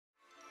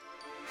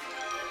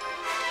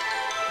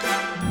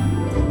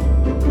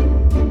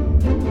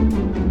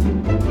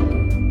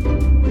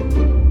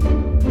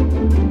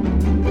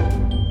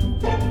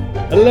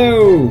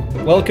Hello,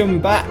 welcome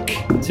back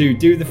to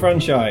Do the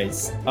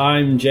Franchise.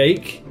 I'm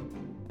Jake.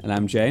 And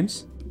I'm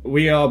James.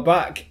 We are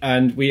back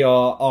and we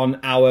are on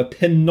our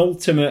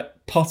penultimate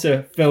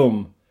Potter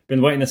film.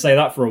 Been waiting to say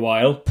that for a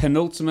while.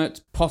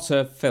 Penultimate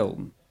Potter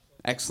film.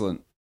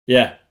 Excellent.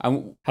 Yeah.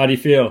 How do you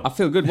feel? I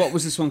feel good. What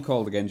was this one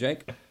called again,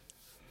 Jake?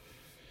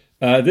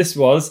 This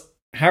was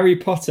Harry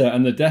Potter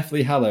and the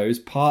Deathly Hallows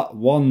Part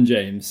 1,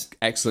 James.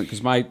 Excellent,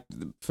 because my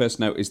first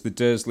note is the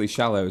Dursley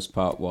Shallows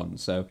Part 1,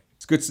 so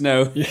it's good to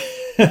know.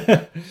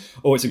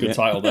 Oh, it's a good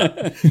title,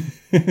 that.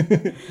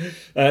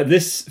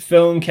 This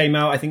film came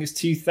out, I think it's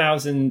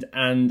 2000,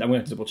 and I'm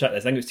going to double check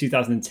this, I think it was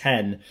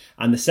 2010,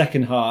 and the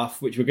second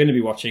half, which we're going to be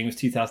watching, was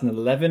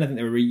 2011. I think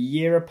they were a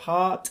year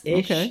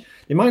apart-ish. Okay.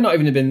 They might not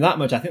even have been that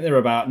much. I think they were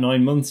about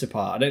 9 months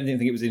apart. I don't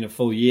think it was in a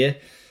full year.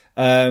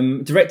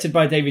 Directed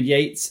by David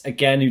Yates,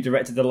 again, who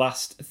directed the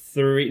last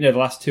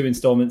two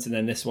installments, and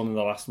then this one and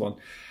the last one.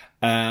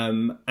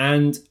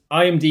 And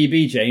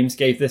IMDb, James,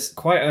 gave this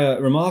quite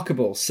a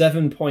remarkable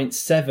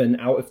 7.7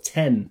 out of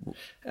 10.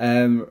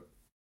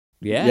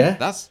 Yeah,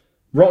 that's...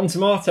 Rotten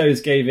Tomatoes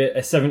gave it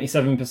a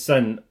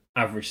 77%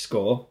 average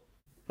score.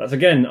 That's,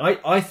 again,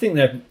 I think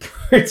they're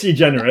pretty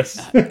generous.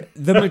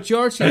 The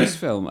majority of this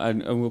film,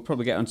 and we'll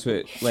probably get onto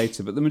it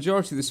later, but the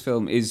majority of this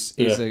film is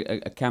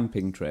a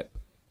camping trip.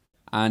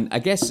 And I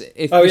guess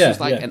if this was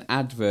like an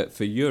advert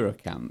for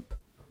Eurocamp,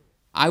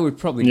 I would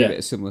probably give it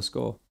a similar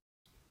score.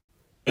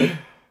 Do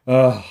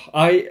you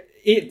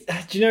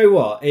know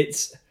what?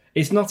 It's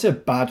not a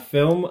bad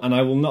film, and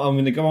I'm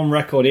going to go on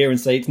record here and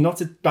say it's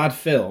not a bad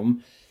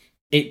film.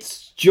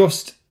 It's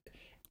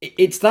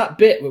that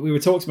bit that we were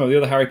talking about with the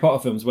other Harry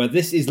Potter films, where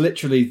this is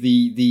literally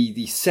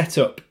the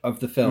setup of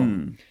the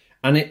film,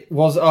 and it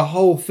was a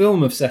whole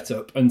film of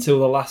setup until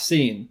the last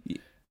scene,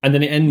 and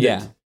then it ended.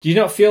 Yeah. Do you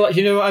not feel like,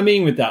 you know what I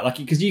mean with that? Like,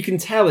 because you can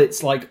tell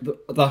it's like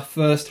the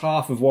first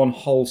half of one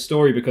whole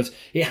story, because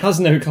it has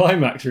no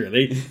climax,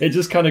 really. It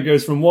just kind of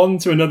goes from one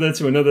to another,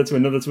 to another, to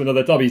another, to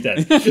another. Dobby's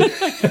dead.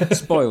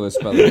 Spoilers,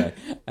 by the way.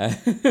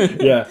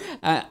 Yeah.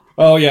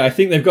 I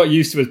think they've got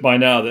used to us by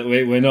now that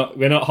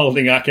we're not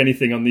holding back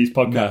anything on these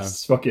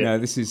podcasts. No, fuck it. No,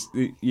 this is,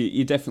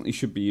 you definitely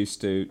should be used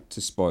to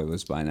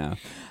spoilers by now.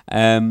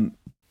 I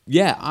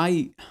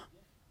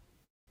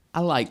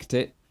liked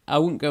it. I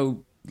wouldn't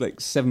go like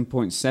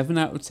 7.7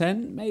 out of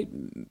 10,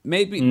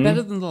 maybe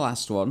better than the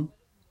last one.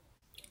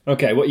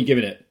 Okay, what are you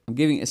giving it? I'm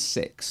giving it a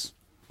 6.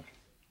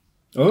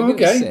 Oh,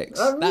 okay. 6.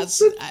 That's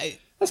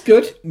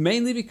good.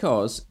 Mainly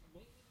because,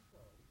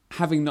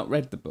 having not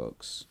read the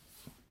books,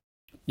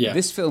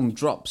 this film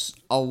drops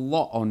a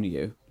lot on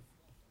you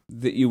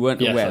that you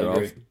weren't aware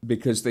of,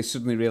 because they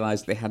suddenly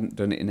realised they hadn't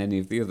done it in any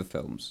of the other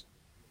films.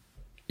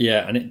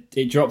 Yeah, and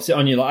it drops it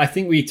on you. Like, I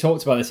think we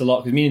talked about this a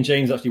lot, because me and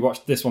James actually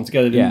watched this one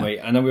together, didn't we?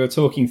 And then we were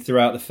talking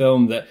throughout the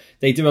film that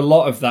they do a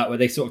lot of that, where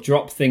they sort of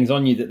drop things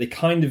on you that they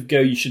kind of go,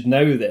 you should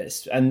know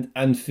this.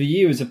 And for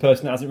you as a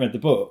person that hasn't read the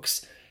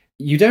books,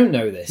 you don't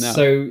know this. No.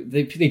 So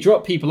they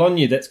drop people on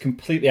you that's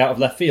completely out of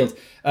left field.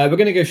 We're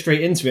going to go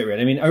straight into it,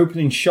 really. I mean,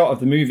 opening shot of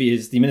the movie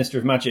is the Minister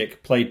of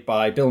Magic, played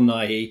by Bill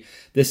Nighy.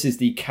 This is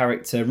the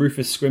character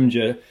Rufus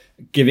Scrimgeour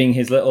giving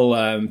his little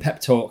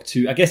pep talk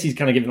to, I guess he's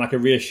kind of giving like a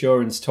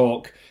reassurance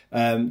talk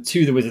to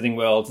the Wizarding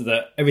World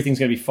that everything's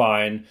going to be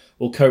fine,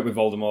 we'll cope with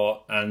Voldemort,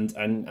 and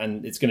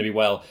it's going to be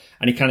well.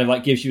 And he kind of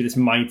like gives you this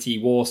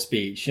mighty war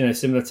speech, you know,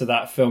 similar to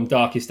that film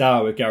Darkest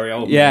Hour with Gary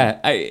Oldman.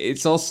 Yeah,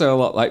 it's also a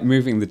lot like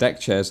moving the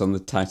deck chairs on the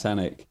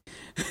Titanic.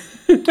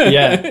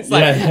 It's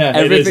like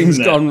everything's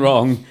gone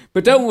wrong,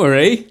 but don't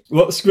worry.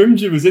 Well,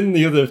 Scrimgeour was in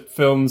the other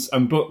films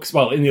and books,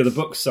 but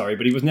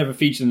he was never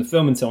featured in the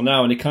film until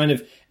now,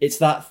 and it's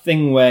that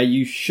thing where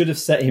you should have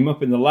set him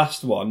up in the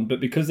last one, but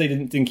because they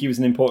didn't think he was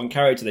an important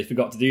character, they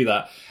forgot to do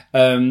that.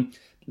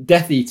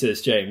 Death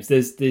Eaters, James.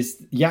 There's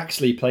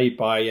Yaxley, played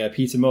by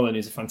Peter Mullen,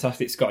 who's a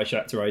fantastic Scottish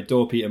actor. I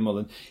adore Peter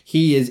Mullen.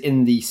 He is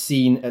in the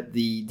scene at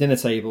the dinner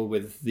table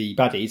with the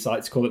baddies. I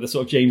like to call it the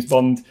sort of James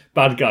Bond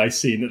bad guy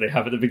scene that they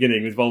have at the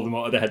beginning with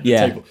Voldemort at the head of the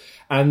table.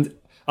 And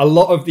a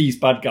lot of these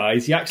bad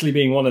guys, Yaxley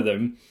being one of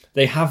them,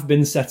 they have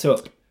been set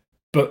up,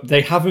 but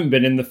they haven't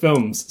been in the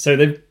films. So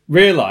they've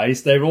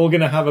realised they're all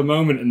going to have a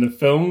moment in the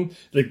film.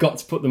 They've got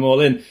to put them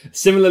all in.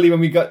 Similarly, when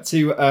we got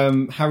to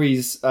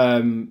Harry's,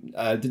 the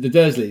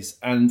Dursleys,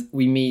 and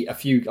we meet a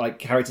few like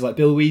characters like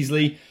Bill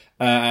Weasley,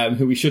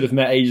 who we should have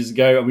met ages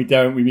ago, and we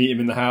don't. We meet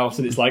him in the house,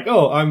 and it's like,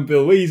 oh, I'm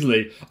Bill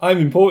Weasley. I'm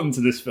important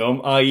to this film,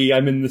 i.e.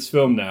 I'm in this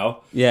film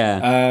now.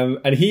 Yeah.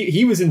 And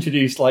he was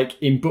introduced like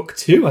in book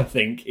 2, I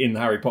think, in the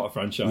Harry Potter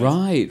franchise.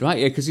 Right,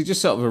 yeah, because he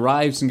just sort of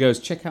arrives and goes,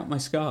 check out my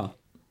scar.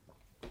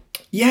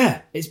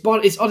 Yeah, it's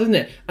odd, isn't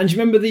it? And do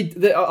you remember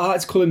I like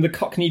to call him the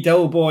Cockney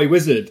Del Boy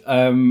Wizard?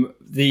 I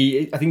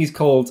think he's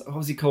called, what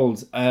was he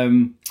called? I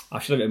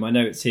should have it in my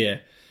notes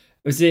here.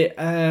 Was it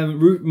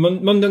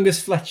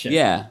Mundungus Fletcher?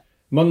 Yeah.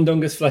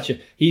 Mundungus Fletcher.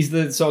 He's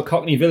the sort of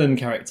Cockney villain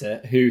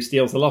character who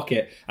steals the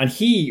locket. And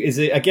he is,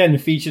 again,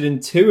 featured in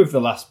 2 of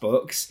the last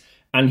books.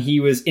 and he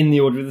was in the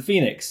Order of the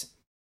Phoenix.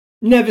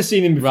 Never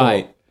seen him before.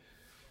 Right.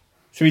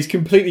 So he's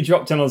completely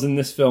dropped on us in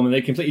this film, and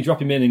they completely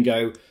drop him in and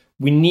go,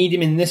 we need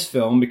him in this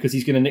film because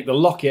he's going to nick the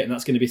locket, and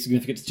that's going to be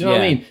significant. Do you know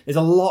what I mean? There's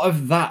a lot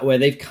of that where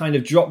they've kind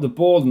of dropped the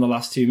ball in the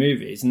last two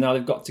movies, and now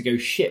they've got to go,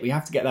 shit, we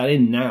have to get that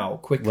in now,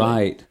 quickly.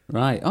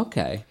 Right,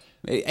 okay.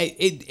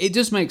 It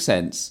does make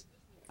sense.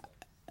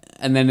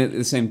 And then at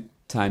the same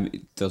time,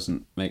 it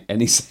doesn't make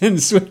any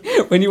sense.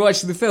 When you're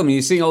watching the film and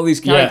you're seeing all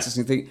these characters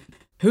and you think,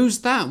 who's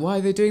that? Why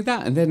are they doing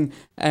that? And then,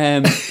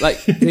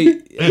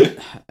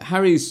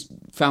 Harry's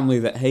family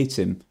that hate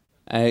him,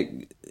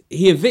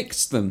 he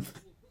evicts them.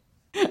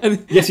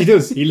 Yes, he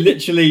does. He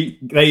literally,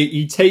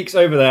 he takes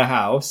over their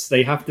house.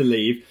 They have to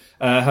leave.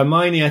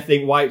 Hermione, I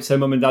think, wipes her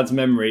mum and dad's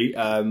memory.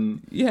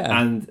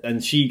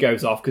 And she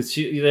goes off because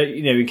she,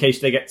 in case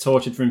they get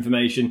tortured for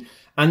information.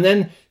 And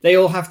then they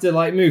all have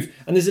to move.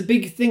 And there's a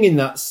big thing in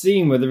that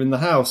scene where they're in the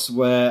house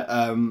where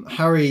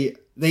Harry,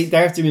 they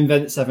have to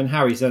invent 7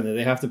 Harrys, don't they?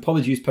 They have to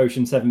polyjuice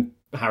potion 7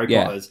 Harry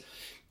Potters.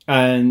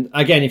 And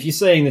again, if you're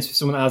saying this for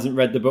someone that hasn't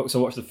read the books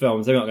or watched the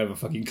films, they're not going to have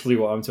a fucking clue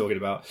what I'm talking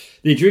about.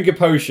 They drink a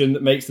potion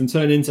that makes them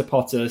turn into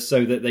Potter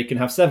so that they can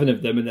have 7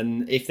 of them. And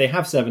then if they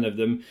have 7 of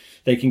them,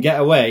 they can get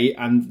away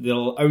and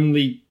they'll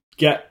only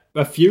get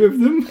a few of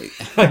them,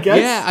 I guess.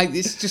 Yeah, it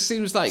just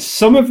seems like...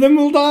 Some of them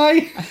will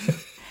die.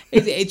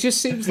 It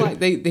just seems like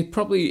they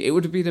probably... It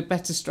would have been a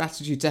better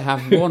strategy to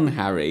have one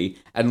Harry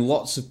and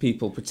lots of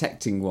people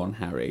protecting one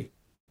Harry.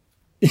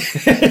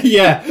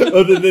 Yeah,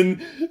 other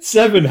than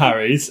 7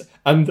 Harrys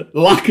and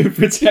lack of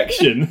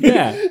protection.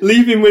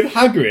 Leaving with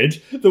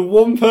Hagrid, the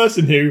one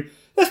person who,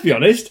 let's be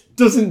honest,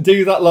 doesn't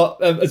do that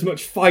lot as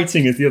much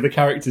fighting as the other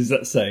characters,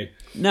 let's say.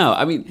 No,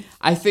 I mean,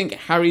 I think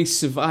Harry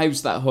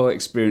survives that whole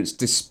experience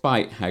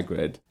despite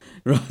Hagrid,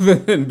 rather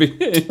than being...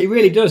 He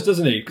really does,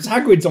 doesn't he? Because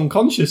Hagrid's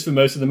unconscious for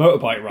most of the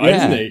motorbike ride,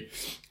 isn't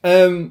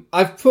he?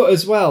 I've put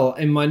as well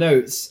in my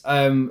notes,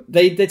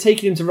 they're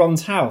taking him to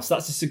Ron's house.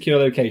 That's a secure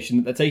location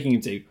that they're taking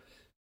him to.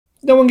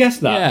 No one guessed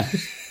that.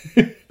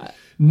 Yeah.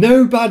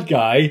 No bad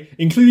guy,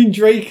 including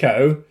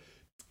Draco,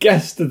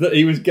 guessed that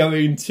he was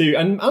going to...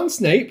 And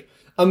Snape,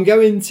 he's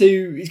going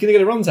to go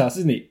to Ron's house,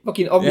 isn't he?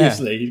 Fucking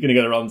obviously he's going to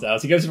go to Ron's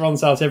house. He goes to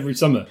Ron's house every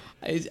summer.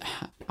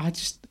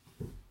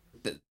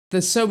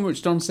 There's so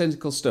much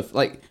nonsensical stuff.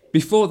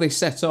 Before they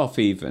set off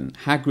even,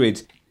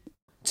 Hagrid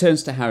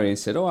turns to Harry and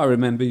said, I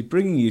remember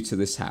bringing you to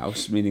this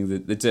house, meaning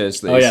the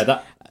Dursleys. Oh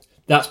yeah,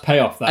 that's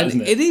payoff,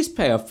 isn't it? It is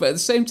payoff, but at the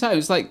same time,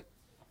 it's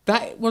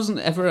that wasn't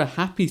ever a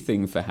happy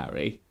thing for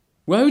Harry.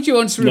 Why would you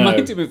want to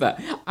remind him of that?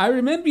 I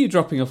remember you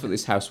dropping off at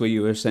this house where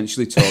you were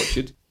essentially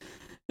tortured.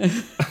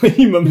 When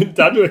your mum and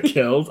dad were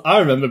killed, I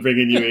remember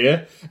bringing you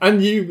here.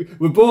 And you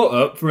were brought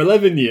up for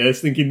 11 years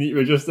thinking that you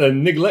were just a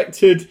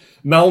neglected,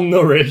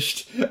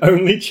 malnourished,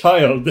 only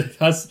child that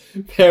has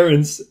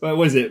parents,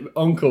 auntie and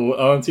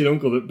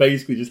uncle that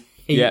basically just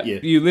hate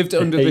you. You lived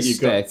under the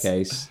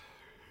staircase.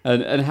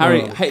 And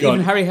Harry,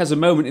 even Harry has a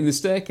moment in the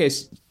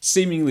staircase,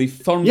 seemingly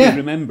fondly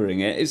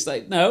remembering it. It's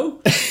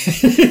no.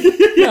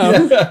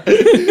 No.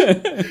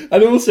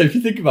 And also, if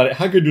you think about it,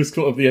 Hagrid was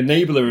sort of the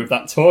enabler of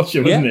that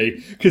torture, wasn't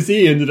he? Because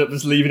he ended up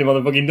just leaving him on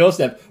the fucking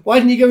doorstep. Why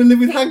didn't you go and live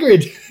with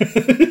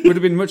Hagrid? Would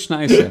have been much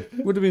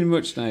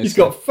nicer. He's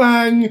got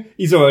Fang.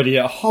 He's already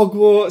at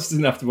Hogwarts.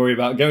 Doesn't have to worry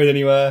about going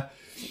anywhere.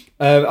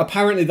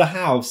 Apparently the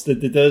house, the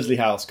Dursley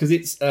house, because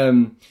it's,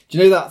 do you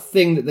know that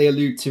thing that they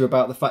allude to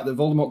about the fact that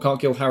Voldemort can't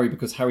kill Harry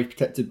because Harry's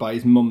protected by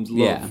his mum's love?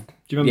 Yeah.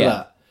 Do you remember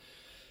that?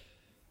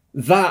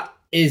 That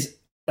is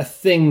a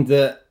thing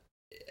that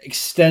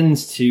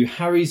extends to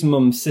Harry's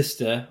mum's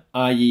sister,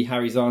 i.e.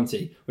 Harry's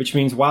auntie, which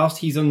means whilst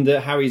he's under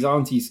Harry's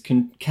auntie's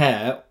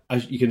care,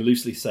 as you can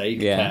loosely say,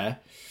 care,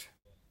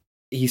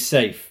 he's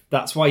safe.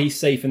 That's why he's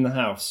safe in the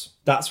house.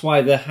 That's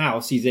why the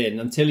house he's in,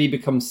 until he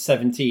becomes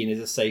 17, is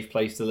a safe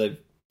place to live.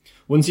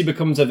 Once he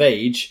becomes of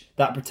age,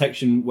 that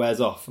protection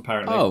wears off,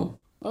 apparently. Oh,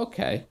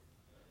 okay.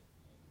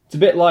 It's a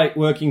bit like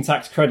working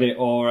tax credit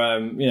or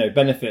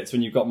benefits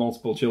when you've got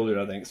multiple children,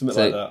 I think. Something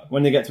like that.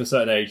 When they get to a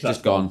certain age, that's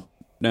just gone.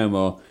 No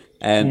more.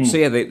 So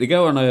yeah, they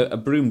go on a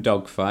broom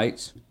dog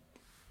fight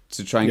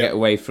to try and get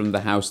away from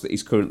the house that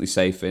he's currently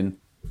safe in,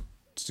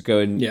 to go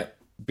and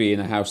be in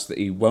a house that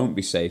he won't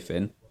be safe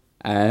in.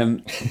 That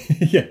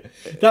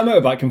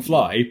motorbike can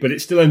fly, but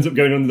it still ends up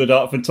going under the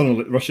Dartford Tunnel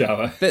at rush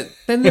hour. But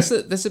then there's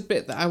a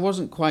bit that I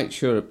wasn't quite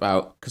sure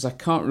about, because I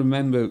can't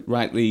remember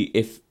rightly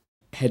if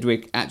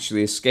Hedwig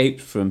actually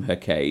escaped from her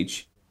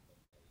cage,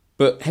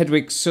 but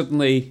Hedwig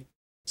suddenly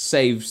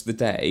saves the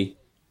day,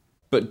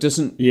 but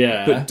doesn't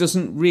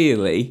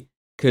really,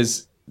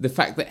 because the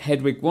fact that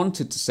Hedwig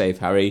wanted to save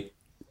Harry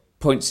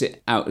points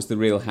it out as the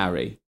real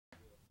Harry.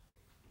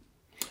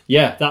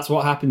 Yeah, that's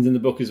what happens in the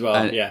book as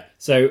well.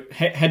 So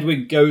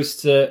Hedwig goes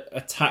to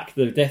attack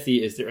the Death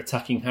Eaters that are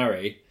attacking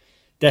Harry.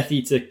 Death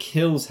Eater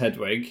kills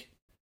Hedwig,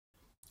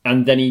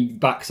 and then he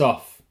backs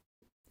off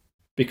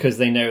because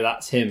they know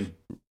that's him.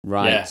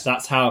 Right. Yeah,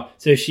 that's how.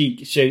 So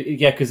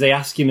because they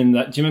ask him in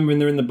that. Do you remember when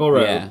they're in the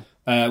burrow?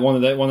 Yeah. One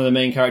of the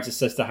main characters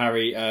says to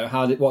Harry,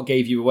 what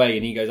gave you away?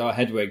 And he goes,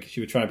 Hedwig,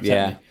 she was trying to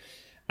protect me.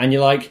 And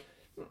you're like,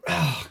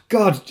 Oh,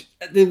 God,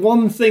 the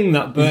one thing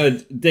that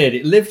bird did,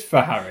 it lived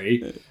for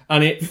Harry,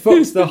 and it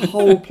fucks the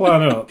whole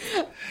plan up.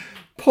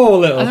 Poor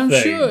little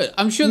thing.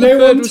 I'm sure the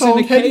bird was in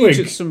a cage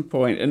at some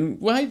point. And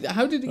why?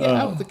 How did it get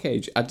out of the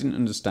cage? I didn't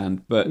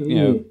understand. But,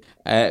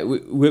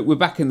 we're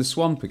back in the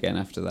swamp again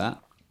after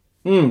that.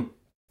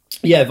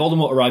 Yeah,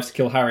 Voldemort arrives to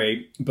kill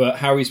Harry, but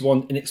Harry's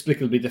wand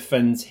inexplicably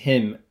defends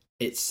him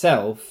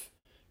itself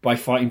by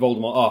fighting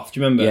Voldemort off. Do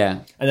you remember? Yeah.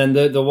 And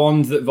then the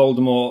wand that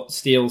Voldemort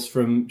steals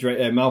from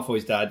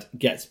Malfoy's dad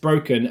gets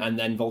broken, and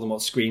then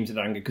Voldemort screams in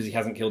anger because he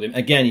hasn't killed him.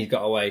 Again, he's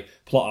got away.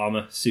 Plot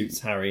armor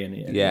suits Harry, and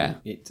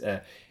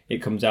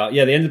it comes out.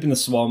 Yeah, they end up in the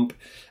swamp.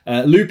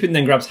 Lupin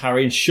then grabs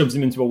Harry and shoves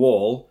him into a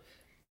wall,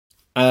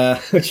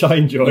 which I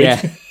enjoyed.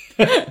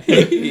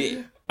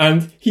 Yeah.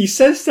 And he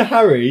says to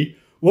Harry,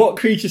 "What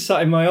creature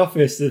sat in my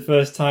office the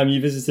first time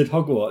you visited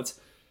Hogwarts?"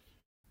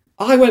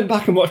 I went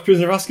back and watched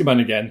Prisoner of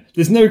Azkaban again.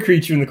 There's no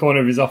creature in the corner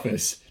of his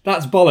office.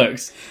 That's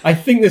bollocks. I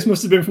think this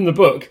must have been from the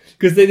book,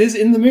 because it is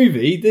in the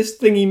movie. This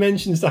thing he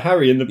mentions to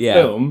Harry in the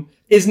film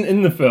isn't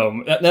in the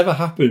film. That never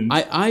happened.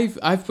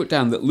 I've put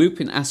down that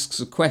Lupin asks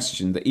a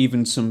question that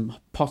even some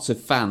Potter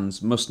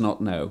fans must not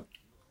know.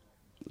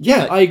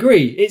 Yeah, I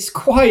agree. That's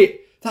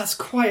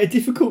quite a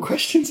difficult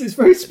question. It's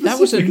very specific. That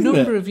was a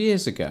number of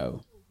years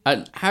ago.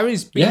 And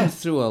Harry's been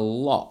through a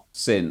lot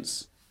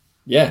since.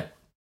 Yeah.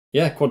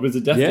 Yeah,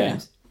 Quadwizard Death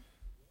Games.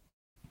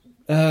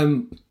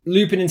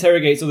 Lupin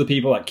interrogates other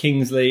people like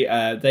Kingsley.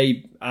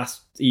 They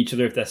ask each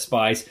other if they're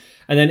spies.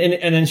 And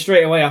then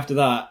straight away after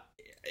that,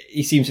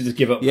 he seems to just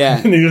give up. Yeah.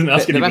 And he doesn't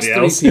ask anybody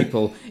else. Three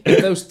people.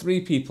 If those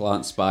three people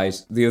aren't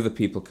spies, the other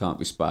people can't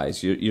be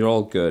spies. You're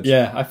all good.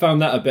 Yeah, I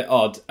found that a bit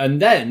odd.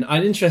 And then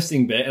an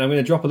interesting bit, and I'm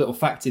going to drop a little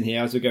fact in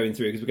here as we're going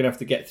through, because we're going to have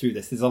to get through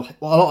this. There's a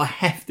lot of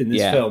heft in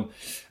this film.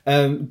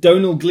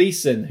 Domhnall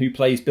Gleeson, who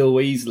plays Bill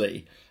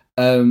Weasley,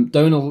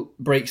 Domhnall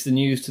breaks the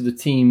news to the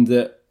team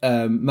that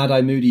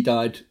Mad-Eye Moody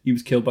died. He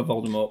was killed by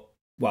Voldemort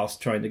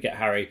whilst trying to get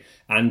Harry.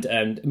 And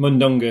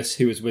Mundungus,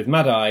 who was with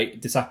Mad-Eye,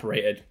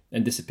 disapparated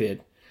and disappeared.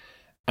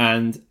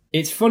 And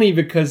it's funny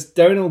because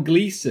Domhnall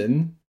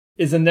Gleeson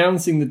is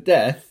announcing the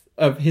death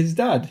of his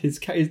dad.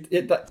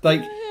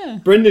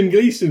 Brendan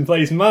Gleeson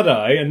plays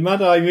Mad-Eye, and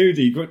Mad-Eye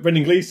Moody,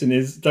 Brendan Gleeson,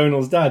 is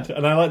Domhnall's dad.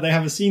 And they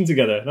have a scene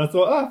together. And I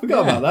thought, I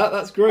forgot about that.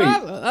 That's great.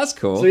 That's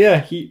cool. So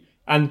yeah,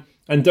 And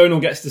Domhnall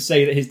gets to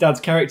say that his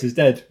dad's character's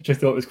dead, which I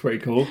thought was pretty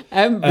cool.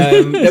 Then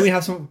we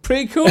have some...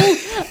 Pretty cool?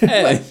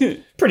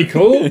 Pretty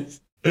cool.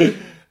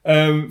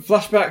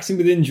 Flashbacks in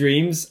Within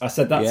Dreams. I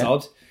said that's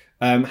odd.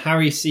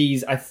 Harry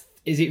sees...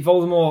 is it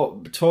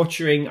Voldemort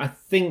torturing, I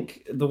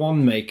think, the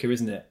Wand Maker,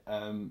 isn't it?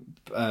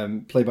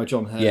 Played by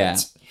John Hurt. Yeah.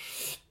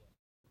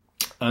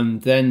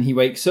 And then he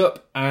wakes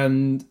up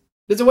and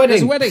there's a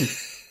wedding.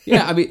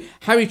 Yeah, I mean,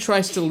 Harry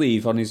tries to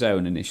leave on his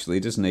own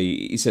initially, doesn't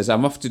he? He says,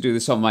 "I'm off to do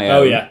this on my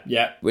own." Oh,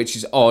 yeah. Which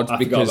is odd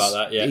because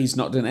he's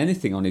not done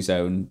anything on his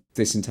own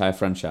this entire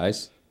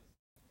franchise.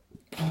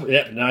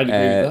 Yeah, no, I'd agree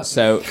with that.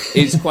 So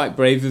it's quite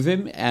brave of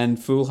him and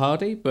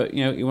foolhardy, but,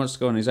 he wants to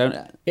go on his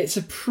own. It's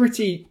a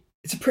pretty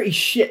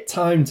shit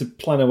time to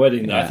plan a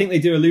wedding, though. I think they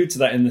do allude to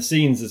that in the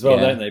scenes as well,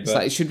 don't they? But it's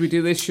like, should we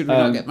do this? Should we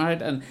not get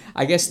married? And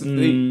I guess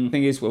the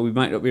thing is, well, we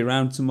might not be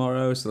around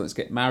tomorrow, so let's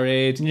get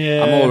married.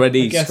 Yeah, I'm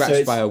already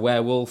scratched by a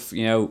werewolf.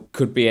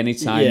 Could be any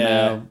time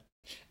now.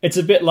 It's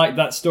a bit like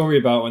that story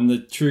about when the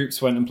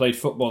troops went and played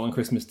football on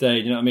Christmas Day,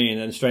 you know what I mean?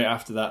 And then straight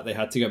after that, they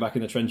had to go back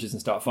in the trenches and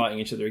start fighting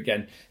each other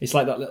again. It's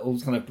like that little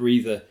kind of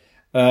breather.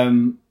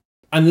 And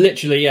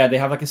literally, they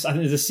have I think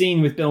there's a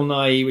scene with Bill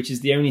Nighy, which is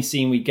the only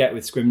scene we get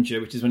with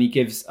Scrimgeour, which is when he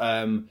gives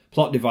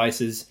plot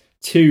devices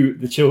to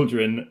the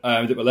children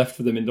that were left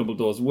for them in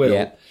Dumbledore's will.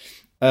 Yeah.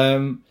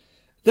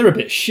 They're a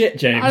bit shit,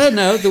 James. I don't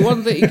know. The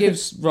one that he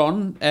gives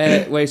Ron,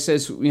 where he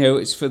says,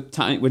 it's for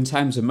time when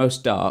times are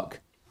most dark.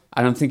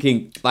 And I'm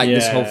thinking,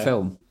 this whole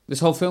film. This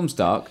whole film's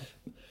dark.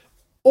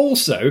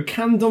 Also,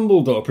 can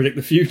Dumbledore predict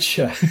the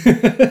future?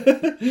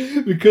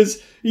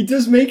 Because he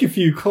does make a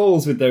few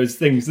calls with those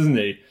things, doesn't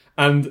he?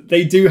 And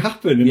they do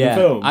happen in the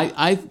film.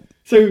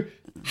 So,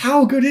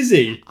 how good is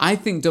he? I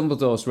think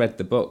Dumbledore's read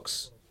the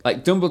books.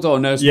 Like, Dumbledore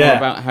knows more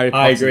about Harry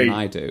Potter than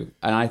I do.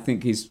 And I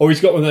think he's... Or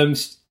he's got one of them...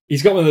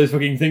 He's got one of those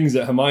fucking things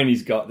that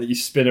Hermione's got that you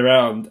spin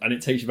around and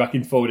it takes you back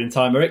and forward in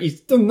time. He's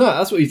done that.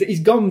 That's what he's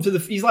gone to the...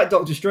 He's like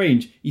Doctor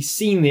Strange. He's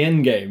seen the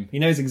end game. He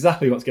knows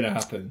exactly what's going to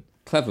happen.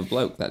 Clever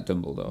bloke, that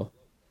Dumbledore.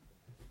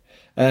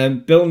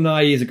 Bill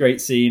Nighy is a great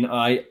scene.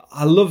 I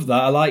love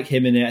that. I like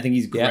him in it. I think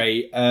he's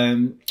great. Yeah.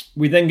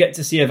 We then get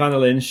to see Evanna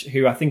Lynch,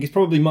 who I think is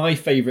probably my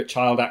favourite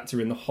child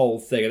actor in the whole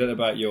thing. I don't know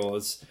about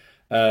yours.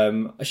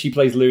 She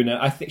plays Luna.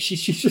 I think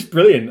she's just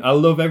brilliant. I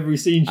love every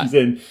scene she's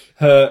in.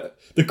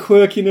 The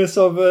quirkiness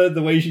of her,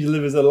 the way she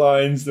delivers her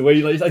lines, the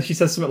way she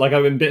says something like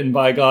 "I've been bitten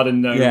by a garden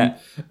gnome,"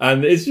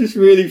 and it's just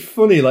really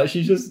funny. Like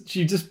she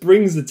just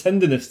brings the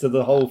tenderness to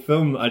the whole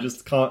film. I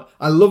just can't.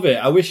 I love it.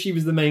 I wish she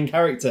was the main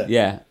character.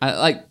 Yeah, I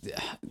like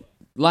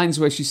lines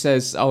where she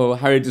says, "Oh,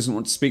 Harry doesn't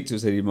want to speak to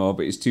us anymore,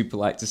 but he's too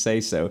polite to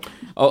say so."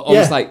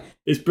 Almost like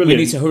it's brilliant.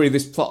 We need to hurry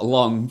this plot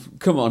along.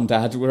 Come on,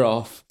 Dad, we're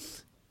off.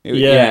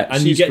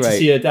 And you get to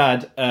see her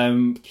dad,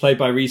 played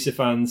by Rhys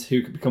Ifans,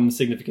 who becomes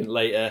significant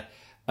later.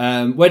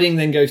 Wedding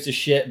then goes to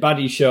shit,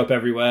 baddies show up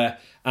everywhere,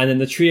 and then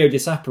the trio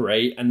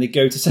disapparate and they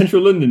go to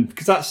central London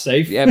because that's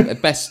safe. Yeah,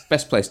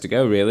 best place to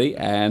go, really.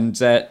 And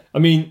I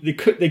mean,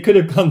 they could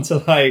have gone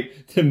to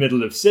like the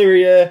middle of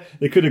Syria,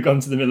 they could have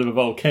gone to the middle of a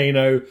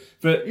volcano,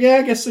 but yeah,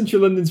 I guess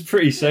central London's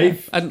pretty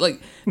safe. And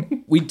like,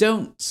 we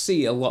don't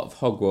see a lot of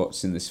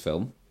Hogwarts in this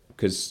film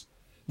because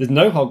there's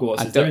no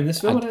Hogwarts. Is there in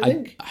this film? I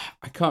think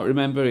I can't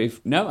remember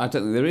if no, I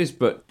don't think there is,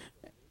 but.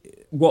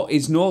 What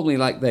is normally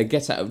like their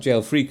get out of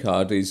jail free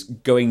card is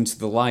going to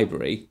the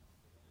library.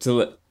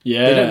 They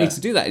don't need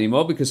to do that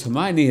anymore because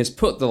Hermione has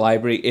put the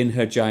library in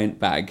her giant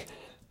bag.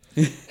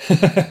 So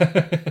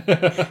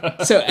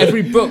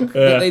every book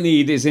that they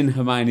need is in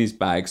Hermione's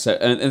bag. So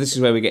and this is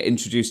where we get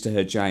introduced to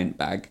her giant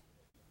bag.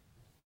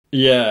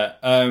 Yeah,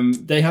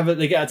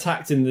 they get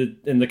attacked in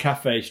the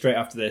cafe straight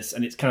after this,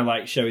 and it's kind of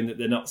like showing that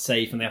they're not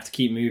safe and they have to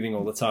keep moving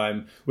all the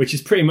time, which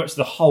is pretty much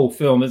the whole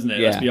film, isn't it?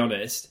 Yeah. Let's be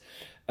honest.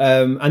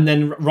 And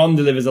then Ron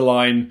delivers a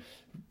line.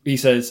 He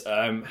says,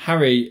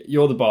 Harry,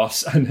 you're the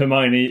boss, and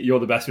Hermione, you're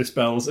the best with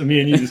spells. And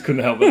me and you just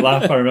couldn't help but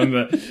laugh, I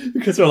remember.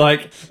 Because we're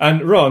like,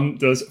 and Ron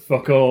does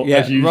fuck all,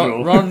 as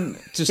usual. Ron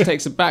just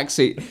takes a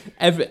backseat.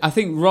 I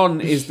think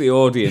Ron is the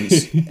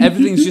audience.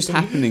 Everything's just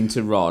happening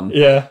to Ron.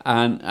 Yeah.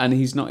 And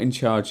he's not in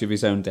charge of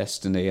his own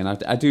destiny. And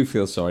I do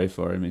feel sorry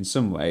for him in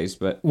some ways.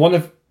 But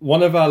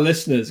One of our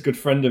listeners, good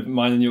friend of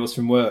mine and yours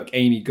from work,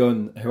 Amy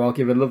Gunn, who I'll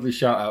give a lovely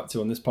shout out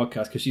to on this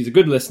podcast because she's a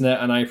good listener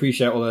and I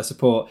appreciate all her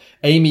support.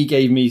 Amy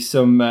gave me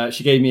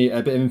she gave me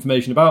a bit of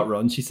information about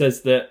Ron. She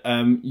says that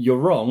you're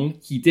wrong.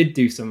 He did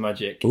do some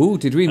magic. Ooh,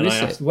 did we miss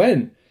it? I asked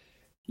when.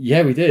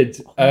 Yeah, we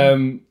did.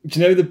 Do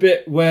you know the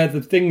bit where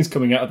the thing's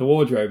coming out of the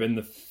wardrobe in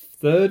the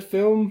third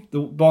film, the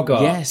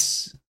Bogart?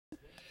 Yes.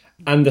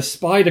 And the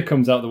spider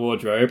comes out of the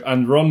wardrobe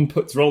and Ron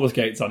puts roller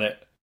skates on it.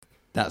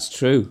 That's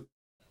true.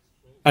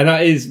 And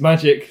that is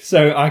magic.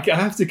 So I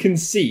have to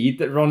concede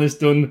that Ron has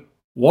done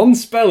one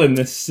spell in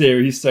this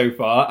series so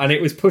far, and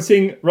it was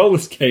putting roller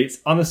skates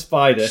on a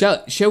spider.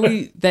 Shall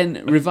we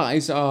then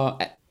revise our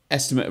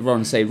estimate of Ron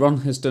and say Ron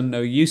has done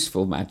no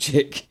useful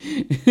magic?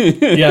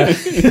 Yeah.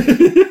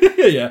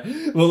 Yeah.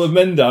 We'll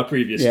amend our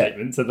previous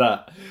statement to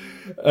that.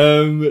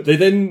 They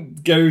then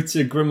go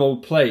to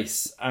Grimmauld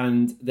Place,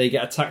 and they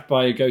get attacked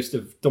by a ghost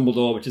of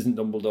Dumbledore, which isn't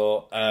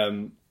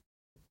Dumbledore.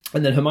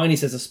 And then Hermione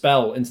says a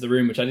spell into the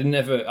room, which I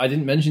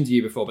didn't mention to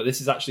you before, but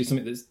this is actually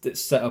something that's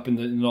set up in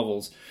the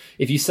novels.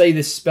 If you say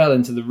this spell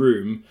into the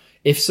room,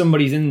 if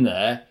somebody's in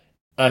there,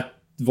 a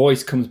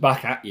voice comes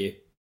back at you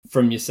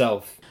from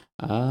yourself.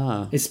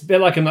 Ah, it's a bit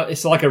like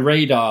it's like a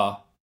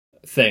radar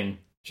thing.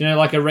 Do you know,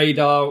 like a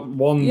radar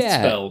wand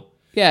spell?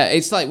 Yeah,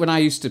 it's like when I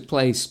used to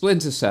play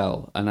Splinter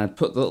Cell, and I'd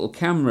put the little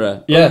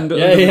camera under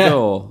the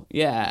door.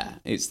 Yeah,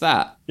 it's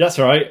that. That's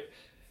right.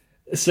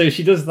 So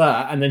she does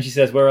that, and then she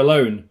says, "We're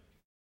alone."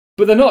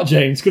 But they're not,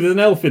 James, because there's an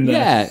elf in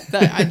there.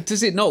 Yeah,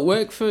 does it not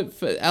work for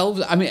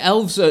elves? I mean,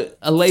 elves are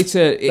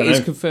later. It is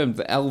confirmed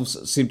that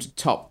elves seem to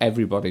top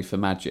everybody for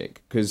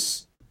magic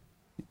because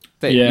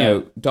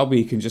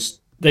Dobby can just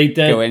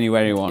go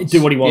anywhere he wants,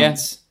 do what he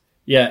wants.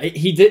 Yeah,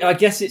 he did. I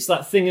guess it's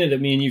that thing that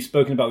me and you've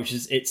spoken about, which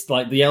is it's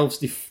like the elves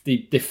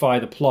defy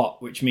the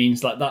plot, which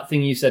means like that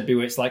thing you said,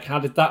 Boo. It's like, how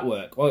did that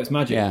work? Well, it's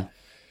magic. Yeah.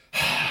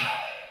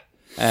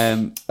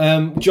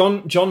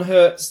 John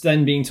Hurt's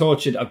then being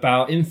tortured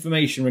about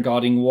information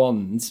regarding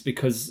wands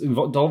because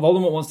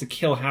Voldemort wants to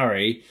kill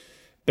Harry,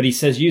 but he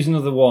says use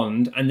another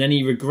wand, and then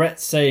he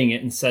regrets saying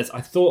it and says,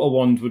 I thought a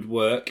wand would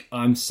work,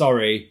 I'm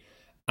sorry,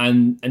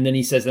 and then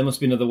he says there must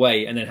be another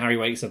way, and then Harry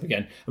wakes up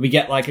again, and we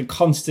get like a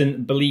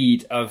constant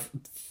bleed of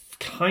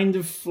kind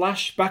of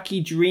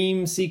flashbacky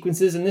dream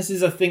sequences, and this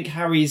is, I think,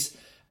 Harry's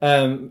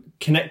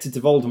connected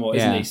to Voldemort,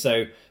 isn't he?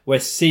 So we're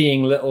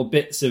seeing little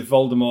bits of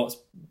Voldemort's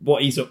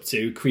what he's up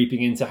to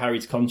creeping into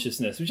Harry's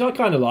consciousness, which I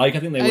kind of like. I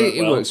think they work well.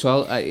 It works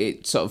well.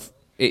 It sort of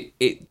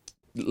it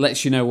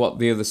lets you know what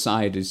the other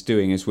side is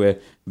doing as we're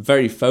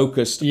very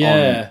focused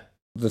on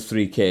the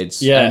three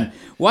kids. Yeah.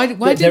 Why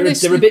they're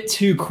a bit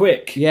too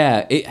quick.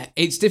 Yeah,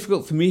 it's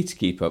difficult for me to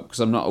keep up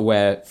because I'm not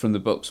aware from the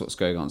books what's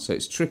going on. So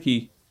it's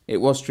tricky. It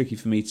was tricky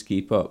for me to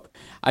keep up.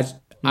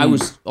 I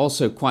was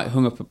also quite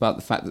hung up about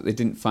the fact that they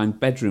didn't find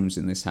bedrooms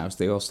in this house.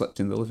 They all slept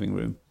in the living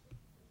room.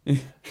 Yeah,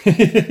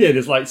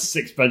 there's like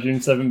 6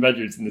 bedrooms, 7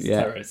 bedrooms in this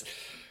terrace.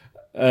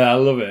 I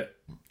love it.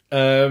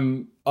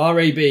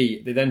 RAB,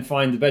 they then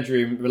find the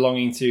bedroom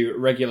belonging to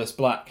Regulus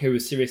Black, who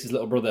was Sirius's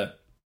little brother.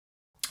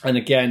 And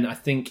again, I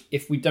think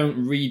if we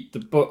don't read the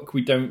book,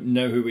 we don't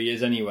know who he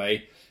is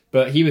anyway.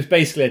 But he was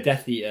basically a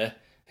Death Eater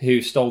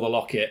who stole the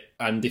locket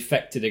and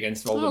defected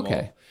against Voldemort.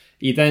 Okay.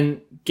 He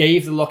then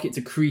gave the locket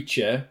to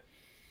Kreacher.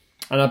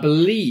 And I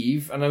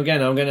believe, and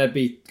again, I'm going to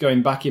be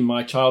going back in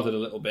my childhood a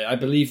little bit, I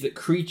believe that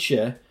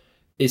Kreacher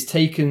is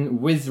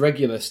taken with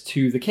Regulus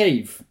to the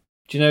cave.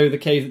 Do you know the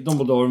cave that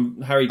Dumbledore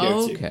and Harry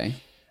go to? Okay.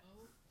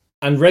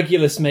 And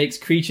Regulus makes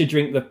Kreacher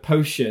drink the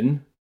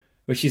potion,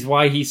 which is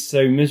why he's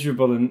so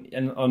miserable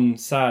and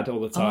sad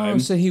all the time. Oh,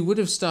 so he would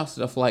have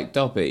started off like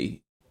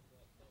Dobby.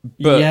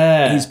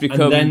 but he's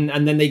become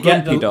and then they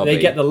get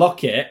the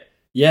locket.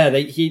 Yeah,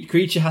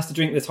 Creature has to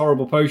drink this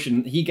horrible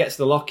potion. He gets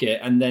the locket,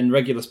 and then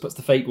Regulus puts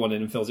the fake one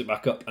in and fills it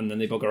back up, and then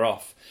they bugger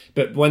off.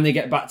 But when they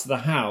get back to the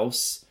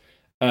house,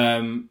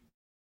 no,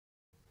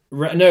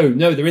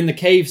 they're in the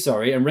cave.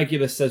 Sorry, and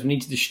Regulus says we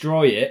need to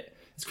destroy it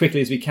as quickly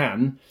as we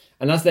can.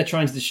 And as they're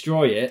trying to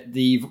destroy it,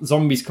 the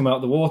zombies come out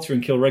of the water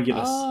and kill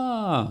Regulus.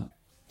 Ah,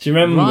 do you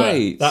remember?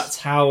 Right. That's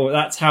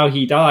how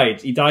he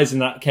died. He dies in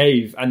that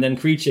cave, and then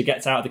Creature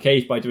gets out of the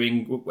cave by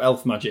doing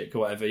elf magic or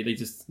whatever. He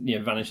just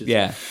vanishes.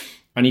 Yeah.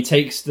 And he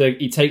takes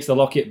the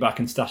locket back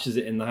and stashes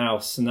it in the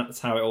house, and that's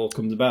how it all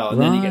comes about.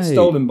 And then he gets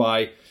stolen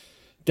by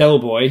Del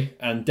Boy,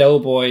 and Del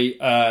Boy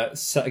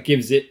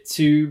gives it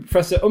to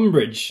Professor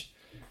Umbridge.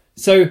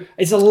 So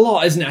it's a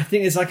lot, isn't it? I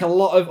think it's like a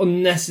lot of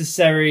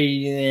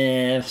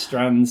unnecessary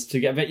strands to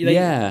get.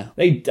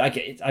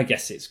 I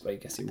guess it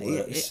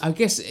works. I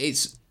guess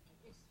it's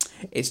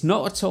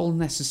not at all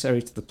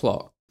necessary to the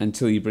plot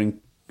until you bring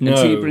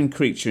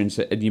Creature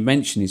into, and you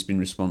mention he's been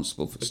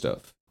responsible for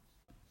stuff.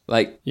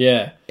 Like,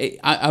 yeah,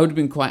 I would have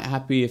been quite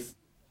happy if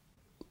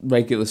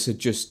Regulus had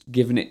just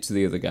given it to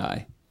the other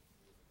guy.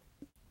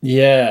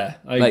 Yeah,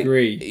 I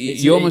agree.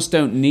 You almost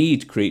don't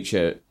need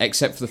Creature,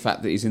 except for the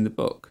fact that he's in the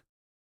book.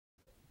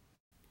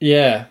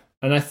 Yeah,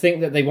 and I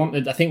think that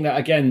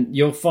again,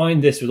 you'll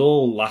find this with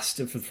all Last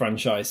of the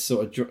franchise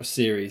sort of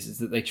series, is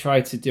that they try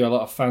to do a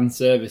lot of fan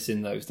service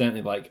in those, don't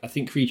they? Like, I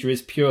think Creature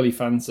is purely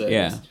fan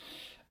service.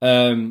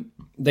 Yeah.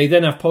 They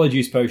then have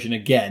Polyjuice Potion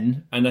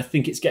again, and I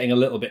think it's getting a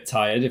little bit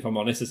tired, if I'm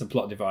honest, as a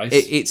plot device.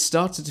 It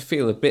started to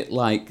feel a bit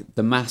like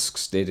the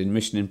masks did in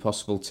Mission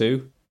Impossible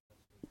 2,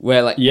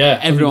 where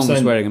everyone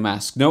was wearing a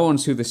mask. No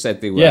one's who they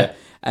said they were. Yeah.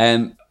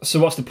 So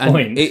what's the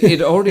point?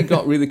 It already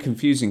got really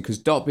confusing because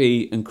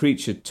Dobby and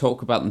Creature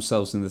talk about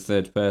themselves in the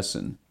third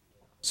person.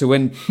 So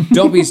when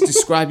Dobby's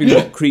describing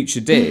what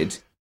Creature did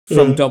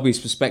from Dobby's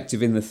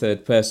perspective in the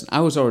third person, I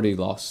was already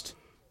lost.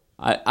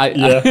 I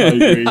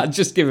agree. I'd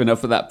just given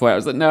up at that point. I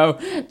was like, no,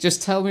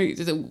 just tell me,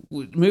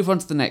 move on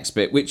to the next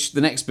bit, which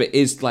the next bit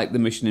is like the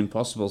Mission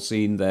Impossible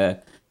scene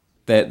there.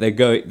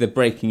 They're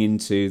breaking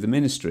into the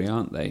Ministry,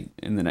 aren't they,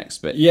 in the next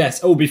bit?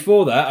 Yes. Oh,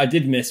 before that,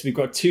 we've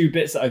got two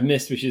bits that I've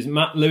missed, which is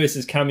Matt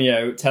Lewis's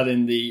cameo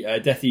telling the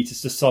Death Eaters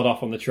to sod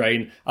off on the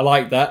train. I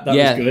like that. That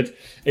was good.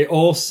 It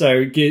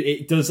also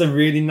does a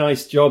really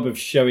nice job of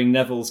showing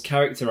Neville's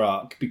character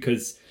arc,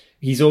 because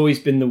he's always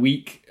been the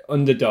weak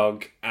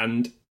underdog,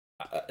 and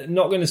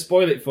not going to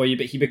spoil it for you,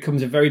 but he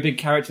becomes a very big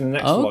character in the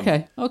next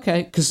one.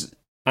 Okay.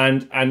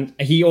 And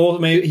he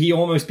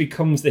almost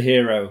becomes the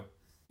hero.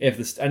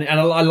 And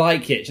I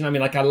like it. Do you know what I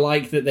mean? Like, I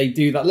like that they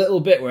do that little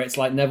bit where it's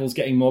like Neville's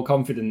getting more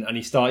confident and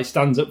he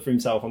stands up for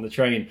himself on the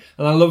train,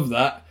 and I love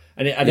that.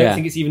 And I don't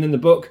think it's even in the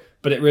book,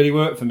 but it really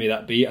worked for me,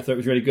 that beat. I thought it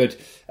was really good.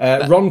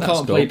 Ron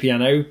can't play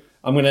piano.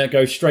 I'm going to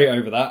go straight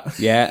over that.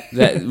 Yeah,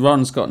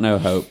 Ron's got no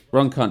hope.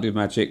 Ron can't do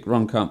magic.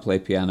 Ron can't play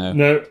piano.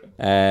 No.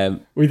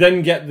 We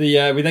then get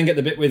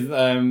the bit with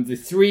the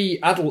three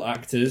adult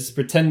actors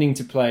pretending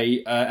to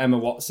play Emma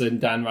Watson,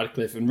 Dan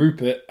Radcliffe, and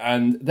Rupert,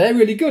 and they're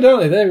really good,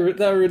 aren't they?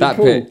 They're really that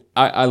cool. Bit,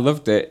 I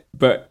loved it,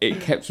 but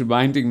it kept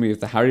reminding me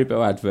of the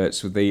Haribo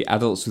adverts with the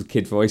adults with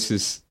kid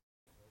voices.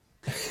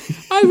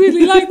 I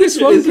really like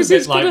this one because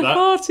it's got a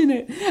heart in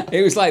it.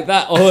 It was like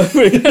that all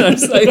over again. I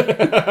was like,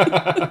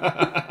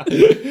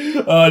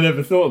 I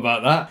never thought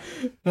about that.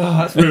 Oh,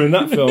 that's ruined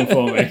that film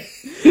for me.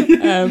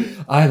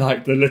 I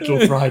like the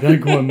little fried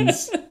egg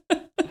ones.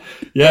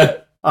 Yeah,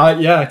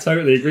 I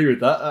totally agree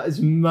with that. That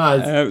is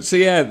mad.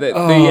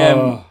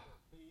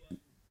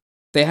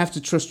 They have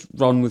to trust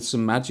Ron with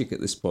some magic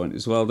at this point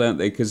as well, don't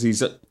they? Because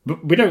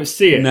but we don't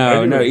see it.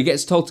 No, he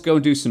gets told to go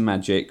and do some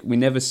magic. We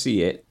never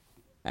see it.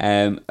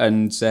 And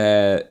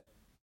Umbridge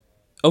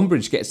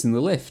gets in the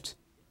lift.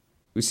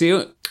 We see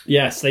her.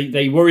 Yes,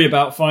 they worry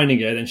about finding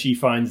her, then she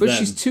finds them. But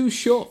she's too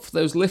short for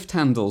those lift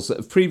handles that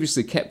have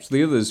previously kept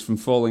the others from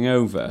falling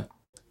over.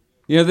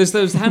 You know, there's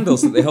those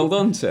handles that they hold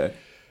on to.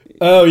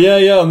 Oh,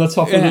 yeah, on the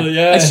top of the...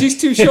 Yeah. And she's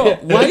too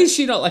short. Why is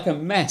she not like a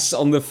mess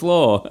on the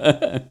floor?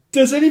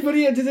 Does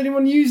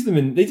anyone use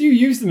them? They do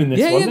use them in this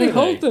one, Yeah, they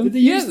hold them. Did they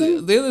use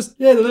them? The others...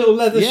 Yeah, the little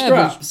leather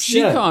straps. But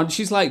she can't.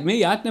 She's like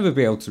me. I'd never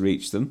be able to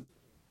reach them.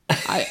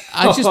 I'd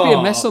just be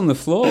a mess on the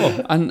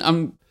floor.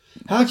 And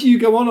how do you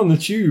go on the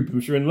tube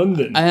if you're in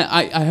London?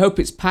 I hope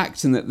it's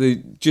packed and that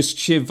the just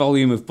sheer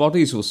volume of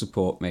bodies will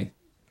support me.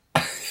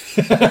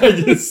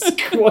 Just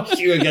squash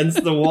you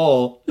against the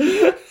wall.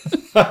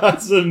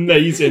 That's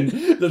amazing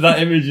that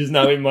image is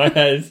now in my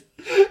head.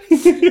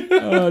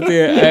 Oh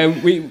dear.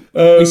 We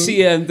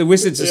see the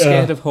wizards are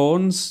scared of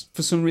horns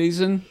for some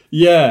reason.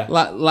 Yeah.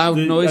 Loud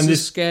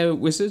noises scare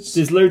wizards.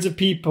 There's loads of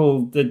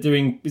people that are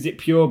doing, is it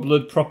pure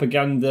blood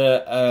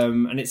propaganda?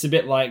 And it's a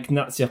bit like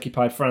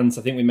Nazi-occupied France.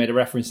 I think we made a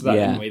reference to that,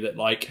 didn't we? That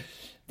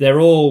they're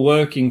all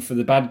working for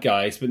the bad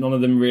guys, but none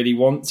of them really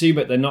want to,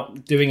 but they're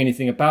not doing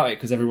anything about it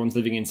because everyone's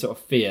living in sort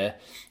of fear.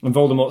 And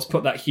Voldemort's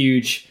put that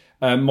huge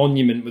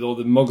monument with all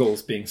the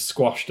Muggles being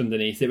squashed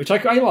underneath it, which I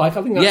like.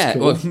 I think that's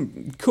cool. Well,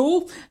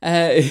 cool.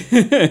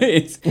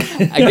 It's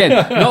again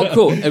not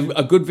cool.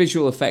 A good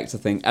visual effect, I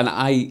think, and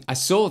I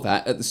saw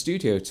that at the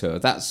studio tour.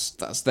 That's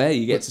there.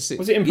 You get to see.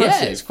 Was it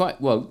impressive? Yeah, it's quite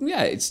well.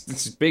 Yeah,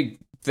 it's a big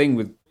thing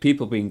with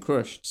people being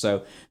crushed.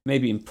 So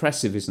maybe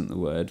impressive isn't the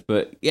word,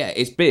 but yeah,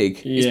 it's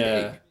big. It's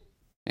big.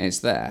 It's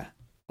there.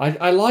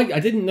 I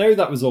didn't know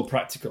that was all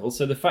practical,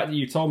 so the fact that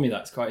you told me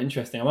that's quite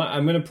interesting.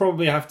 I'm going to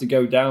probably have to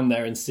go down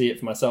there and see it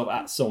for myself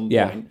at some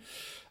point.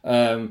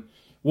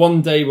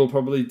 One day we'll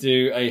probably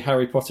do a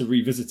Harry Potter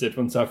Revisited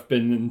once I've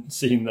been and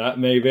seen that,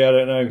 maybe, I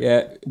don't know.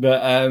 Yeah.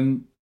 But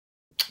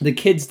the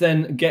kids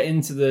then get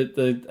into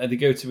they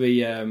go to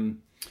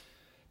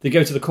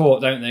the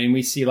court, don't they? And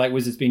we see like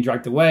wizards being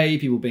dragged away,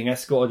 people being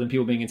escorted and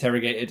people being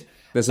interrogated.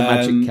 There's a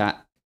magic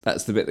cat.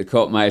 That's the bit that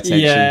caught my attention.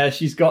 Yeah,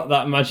 she's got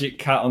that magic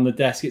cat on the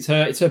desk. It's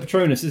her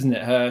Patronus, isn't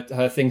it?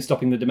 Her thing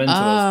stopping the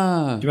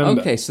Dementors. Do you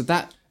remember? Okay, so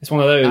it's one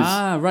of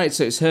those. Right.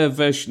 So it's her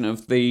version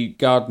of the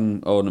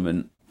garden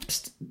ornament.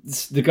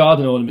 It's the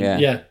garden ornament.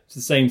 Yeah, it's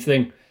the same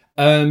thing.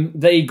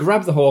 They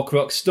grab the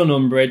Horcrux, stun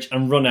Umbridge,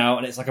 and run out,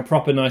 and it's like a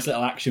proper nice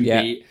little action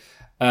beat.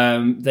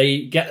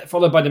 They get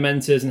followed by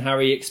Dementors, and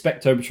Harry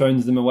Expecto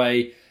Patrons them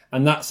away,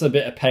 and that's a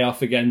bit of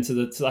payoff again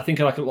to I think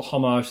like a little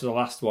homage to the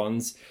last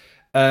ones.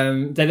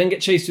 They then get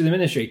chased through the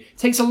Ministry. It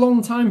takes a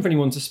long time for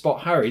anyone to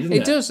spot Harry, doesn't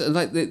it? It does.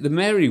 Like the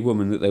Mary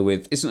woman that they're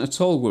with isn't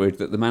at all worried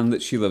that the man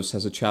that she loves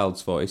has a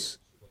child's voice.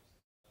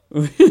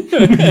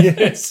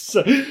 Yes.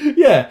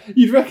 Yeah,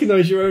 you'd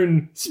recognise your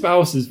own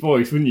spouse's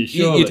voice, wouldn't you?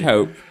 Surely. You'd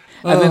hope.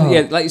 And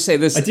then, like you say,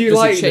 this.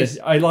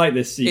 I like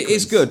this sequence. It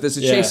is good. There's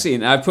a chase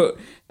scene.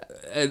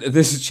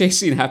 There's a chase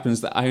scene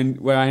happens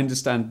where I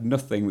understand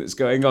nothing that's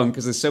going on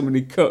because there's so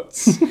many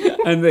cuts,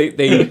 and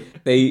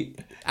they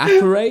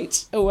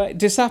apparate away,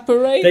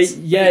 disapparate.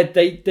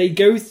 They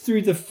go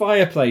through the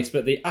fireplace,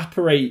 but they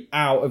apparate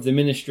out of the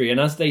Ministry, and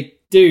as they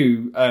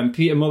do,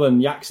 Peter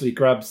Mullen Yaxley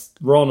grabs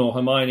Ron or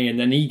Hermione, and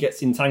then he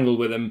gets entangled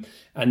with them,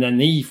 and then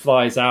he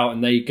flies out,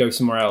 and they go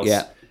somewhere else.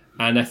 Yeah.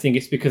 And I think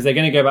it's because they're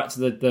going to go back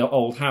to the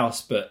old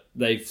house, but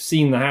they've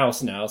seen the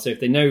house now, so if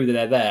they know that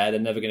they're there, they're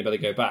never going to be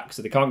able to go back.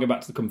 So they can't go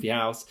back to the comfy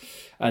house,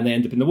 and they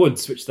end up in the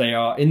woods, which they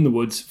are in the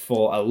woods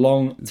for a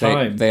long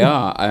time. They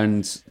are,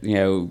 and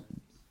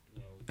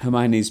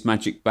Hermione's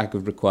magic bag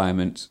of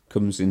requirement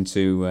comes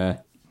into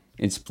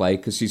play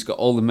because she's got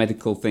all the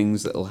medical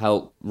things that'll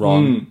help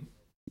Ron,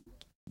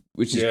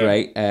 which is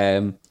great.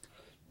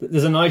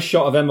 There's a nice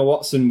shot of Emma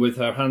Watson with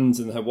her hands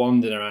and her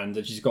wand in her hand,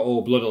 and she's got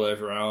all blood all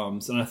over her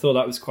arms. And I thought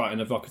that was quite an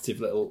evocative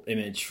little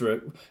image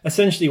for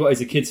essentially what is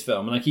a kids'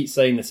 film. And I keep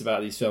saying this about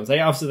these films. They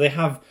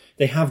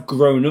have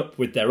grown up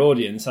with their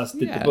audience, as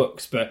did the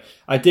books. But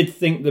I did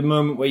think the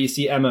moment where you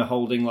see Emma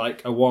holding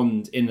like a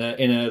wand in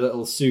a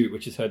little suit,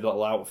 which is her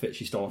little outfit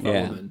she stole from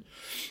a woman,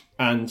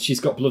 and she's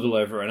got blood all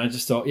over her. And I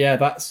just thought,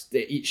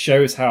 it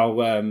shows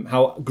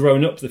how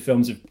grown up the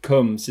films have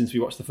come since we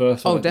watched the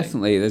first one. Oh,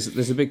 definitely.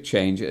 There's a big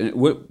change. And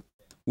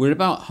we're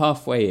about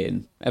halfway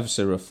in, ever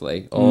so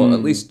roughly, or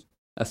at least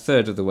a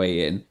third of the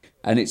way in.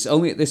 And it's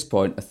only at this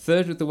point, a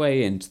third of the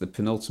way into the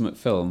penultimate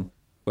film,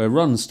 where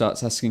Ron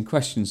starts asking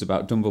questions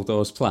about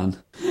Dumbledore's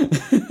plan.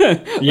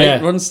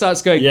 Ron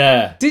starts going,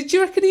 did you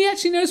reckon he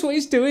actually knows what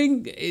he's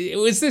doing?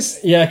 Was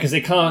this... Yeah, because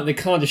they can't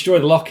destroy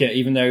the locket,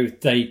 even though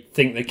they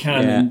think they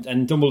can,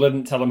 and Dumbledore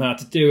didn't tell them how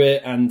to do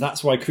it, and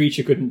that's why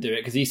Kreacher couldn't do it,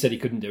 because he said he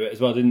couldn't do it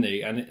as well, didn't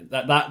he? And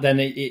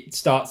it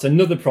starts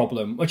another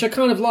problem, which I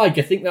kind of like.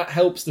 I think that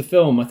helps the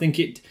film. I think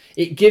it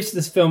gives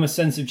this film a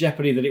sense of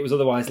jeopardy that it was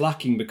otherwise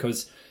lacking,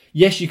 because...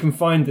 Yes, you can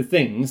find the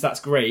things. That's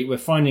great. We're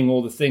finding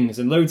all the things.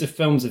 And loads of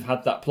films have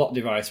had that plot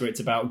device where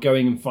it's about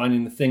going and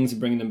finding the things and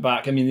bringing them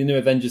back. I mean, the new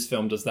Avengers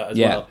film does that as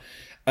well.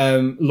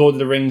 Lord of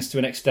the Rings, to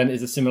an extent,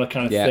 is a similar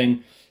kind of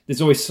thing.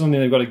 There's always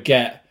something they've got to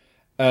get.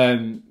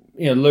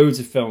 Loads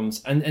of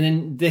films. And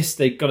in this,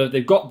 they've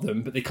got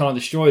them, but they can't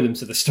destroy them,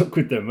 so they're stuck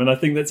with them. And I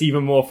think that's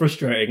even more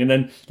frustrating. And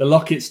then the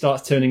locket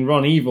starts turning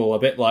Ron evil, a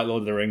bit like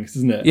Lord of the Rings,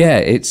 isn't it? Yeah,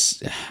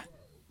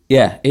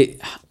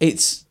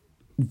 it's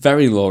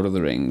very Lord of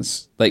the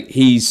Rings. Like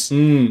he's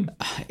even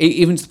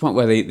to the point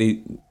where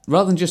they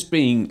rather than just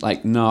being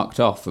like narked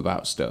off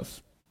about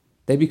stuff,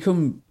 they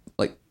become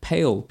like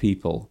pale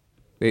people.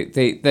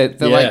 They're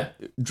like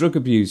drug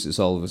abusers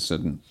all of a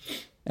sudden.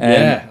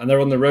 And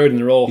they're on the road and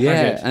they're all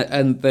haggard.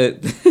 And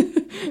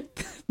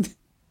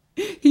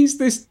he's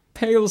this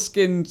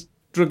pale-skinned,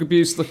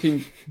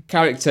 drug-abuse-looking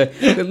character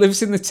that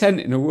lives in the tent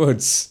in the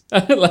woods.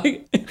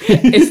 Like,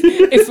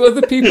 if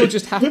other people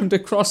just happened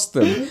across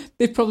them,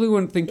 they probably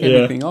wouldn't think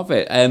anything of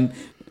it.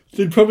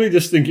 They'd probably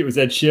just think it was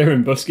Ed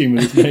Sheeran busking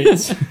with his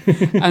mates.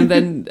 And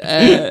then,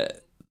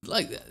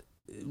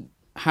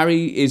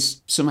 Harry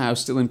is somehow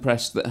still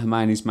impressed that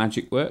Hermione's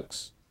magic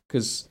works,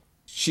 because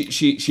she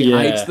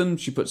hides them.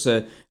 She puts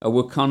a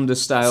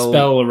Wakanda-style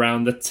spell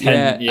around the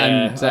tent.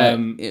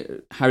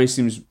 And Harry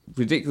seems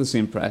ridiculously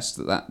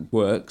impressed that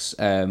works.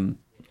 Because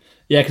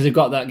they've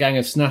got that gang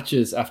of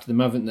snatchers after them,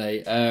 haven't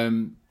they?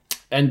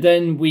 And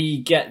then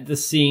we get the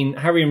scene.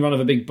 Harry and Ron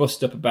have a big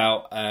bust-up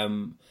about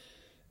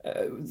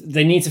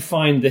they need to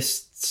find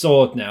this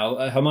sword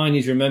now.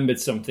 Hermione's remembered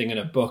something in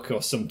a book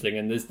or something,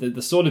 and there's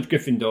the Sword of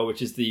Gryffindor,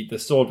 which is the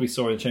sword we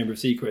saw in the Chamber of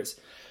Secrets.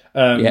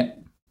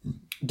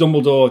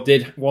 Dumbledore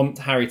did want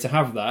Harry to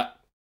have that,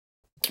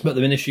 but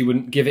the Ministry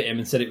wouldn't give it him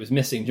and said it was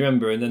missing. Do you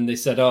remember? And then they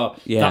said,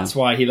 that's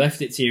why he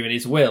left it to you in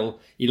his will.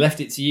 He left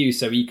it to you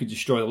so he could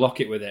destroy the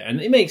locket with it.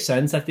 And it makes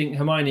sense. I think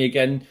Hermione,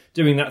 again,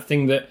 doing that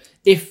thing that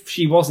if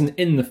she wasn't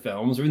in the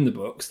films or in the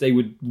books, they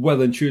would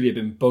well and truly have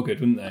been buggered,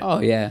 wouldn't they? Oh,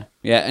 yeah.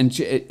 Yeah, and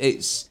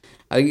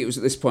I think it was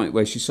at this point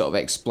where she sort of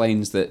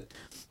explains that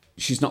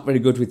she's not very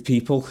good with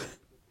people.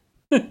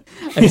 And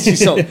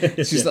she's like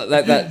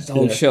that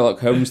whole Sherlock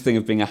Holmes thing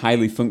of being a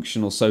highly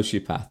functional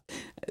sociopath.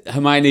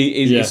 Hermione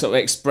is sort of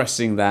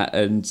expressing that,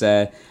 and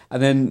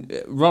then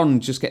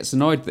Ron just gets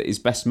annoyed that his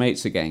best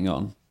mates are getting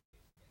on.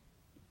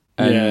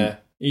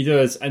 He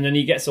does, and then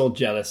he gets all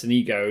jealous and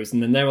he goes,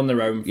 and then they're on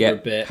their own for a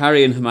bit.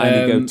 Harry and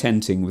Hermione go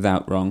tenting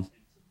without Ron.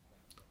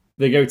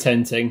 They go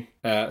tenting.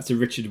 It's a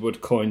Richard Wood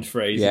coined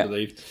phrase, I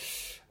believe.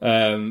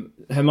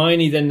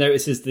 Hermione then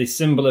notices the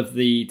symbol of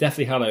the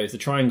Deathly Hallows, the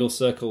triangle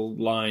circle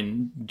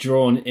line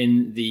drawn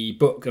in the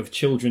book of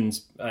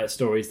children's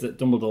stories that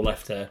Dumbledore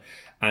left her.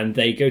 And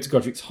they go to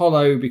Godric's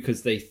Hollow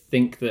because they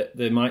think that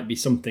there might be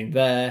something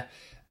there.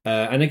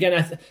 And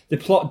again, the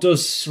plot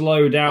does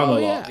slow down a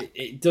lot. Yeah.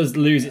 It does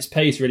lose its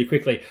pace really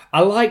quickly.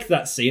 I like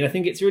that scene. I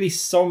think it's really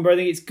somber. I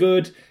think it's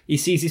good. He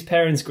sees his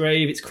parents'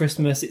 grave. It's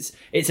Christmas.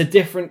 It's a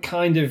different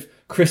kind of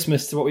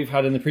Christmas to what we've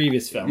had in the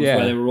previous films,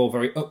 where they were all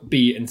very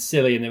upbeat and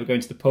silly and they were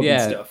going to the pub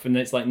and stuff. And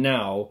it's like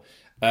now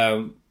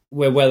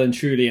we're well and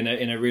truly in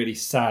a really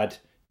sad,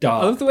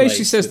 dark. I love the way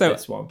she says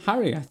that.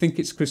 Harry, I think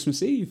it's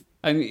Christmas Eve.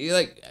 And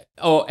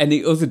or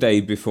any other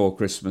day before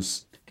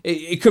Christmas.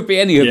 It could be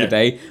any other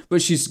day,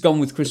 but she's gone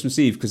with Christmas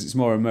Eve because it's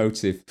more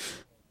emotive.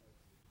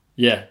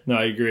 Yeah, no,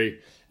 I agree.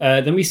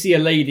 Then we see a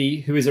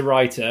lady who is a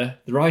writer.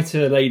 The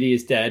writer lady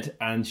is dead,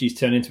 and she's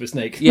turned into a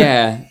snake.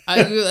 Yeah,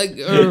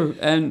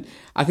 and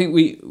I think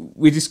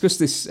we discussed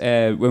this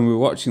when we were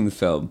watching the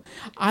film.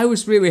 I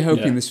was really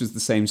hoping this was the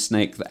same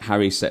snake that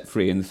Harry set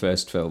free in the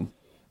first film.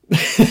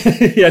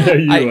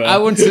 I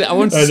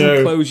wanted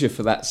some closure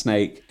for that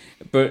snake,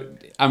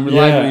 but I'm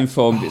reliably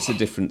informed it's a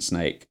different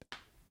snake.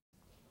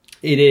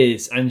 It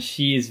is, and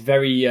she is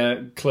very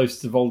close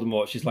to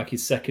Voldemort. She's like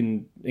his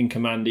second in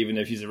command, even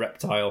though she's a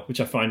reptile,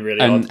 which I find really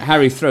odd. And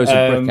Harry throws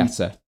a brick at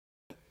her.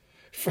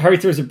 Harry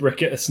throws a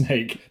brick at a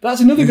snake.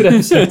 That's another good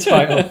episode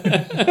title.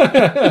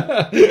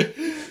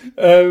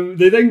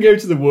 They then go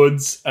to the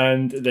woods,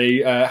 and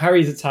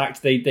Harry's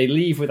attacked. They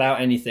leave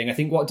without anything. I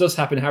think what does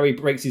happen, Harry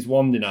breaks his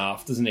wand in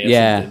half, doesn't he?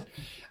 Yeah.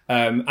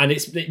 And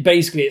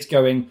it's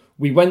going,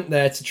 we went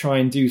there to try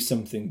and do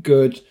something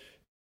good.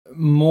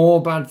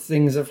 More bad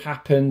things have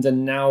happened,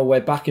 and now we're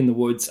back in the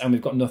woods, and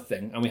we've got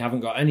nothing, and we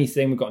haven't got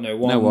anything. We've got no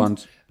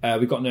wand.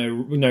 We've got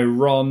no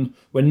Ron.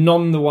 We're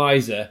none the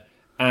wiser.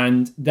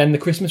 And then the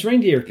Christmas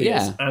reindeer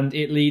appears, and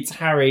it leads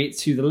Harry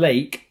to the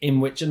lake, in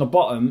which, in the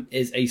bottom,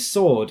 is a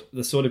sword,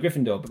 the Sword of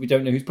Gryffindor, but we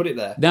don't know who's put it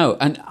there. No,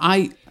 and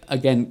I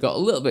again got a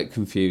little bit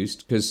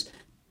confused because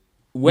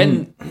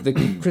when the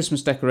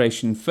Christmas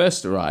decoration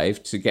first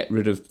arrived to get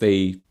rid of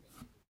the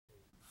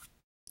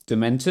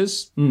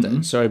Dementors.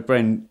 Sorry,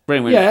 brain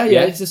went.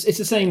 Yeah. It's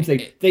the same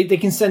thing. They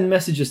can send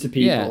messages to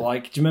people. Yeah.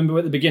 Like, do you remember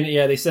at the beginning?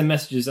 Yeah, they send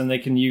messages and they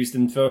can use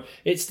them for.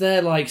 It's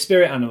their like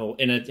spirit animal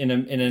in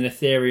an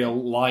ethereal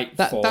light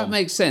form. That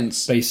makes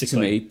sense basically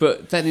to me.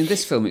 But then in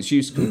this film, it's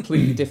used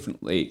completely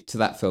differently to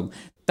that film.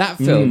 That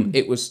film,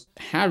 it was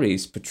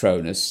Harry's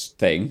Patronus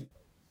thing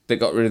that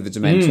got rid of the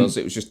Dementors.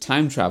 It was just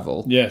time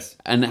travel. Yes,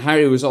 and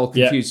Harry was all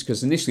confused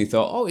because initially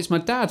thought, "Oh, it's my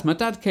dad. My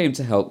dad came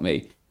to help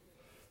me."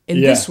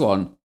 In this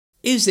one.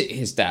 Is it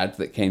his dad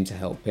that came to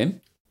help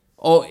him?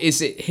 Or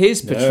is it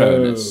his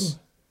Patronus?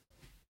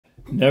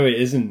 No, it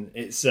isn't.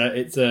 It's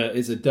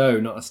a doe,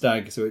 not a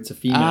stag, so it's a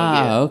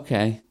female deer.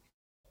 Okay.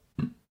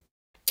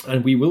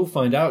 And we will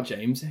find out,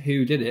 James,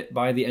 who did it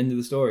by the end of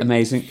the story.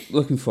 Amazing.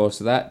 Looking forward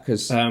to that.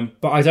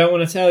 But I don't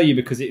want to tell you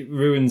because it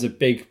ruins a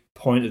big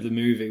point of the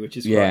movie, which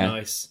is quite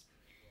nice.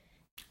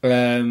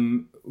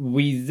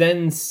 We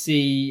then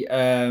see,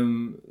 I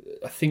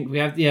think we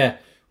have,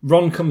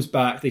 Ron comes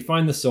back, they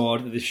find the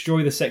sword, they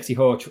destroy the sexy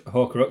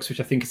Horcrux, which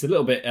I think is a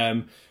little bit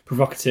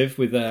provocative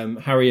with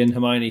Harry and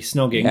Hermione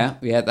snogging.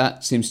 Yeah,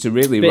 that seems to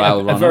really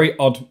rile Ron. A very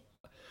odd...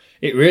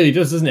 It really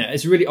does, doesn't it?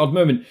 It's a really odd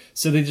moment.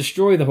 So they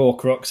destroy the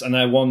Horcrux and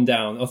they're 1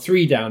 down, or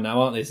 3 down now,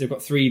 aren't they? So they've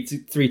got three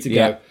to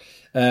go.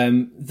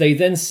 They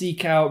then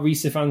seek out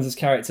Rhys Ifans'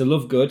 character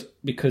Lovegood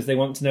because they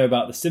want to know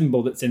about the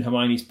symbol that's in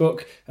Hermione's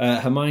book.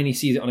 Hermione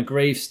sees it on a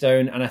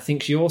gravestone, and I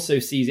think she also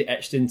sees it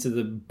etched into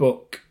the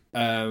book...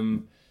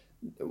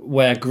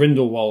 where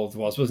Grindelwald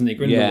was, wasn't he?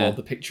 Grindelwald,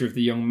 the picture of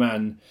the young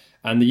man,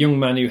 and the young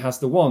man who has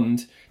the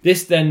wand.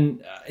 This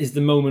then is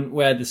the moment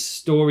where the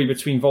story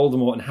between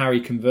Voldemort and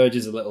Harry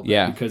converges a little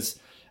bit because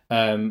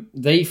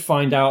they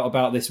find out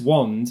about this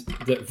wand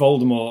that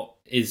Voldemort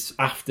is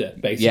after,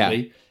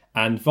 basically.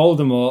 And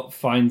Voldemort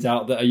finds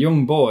out that a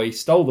young boy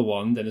stole the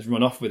wand and has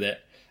run off with it.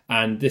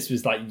 And this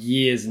was like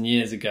years and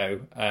years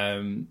ago.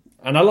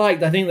 And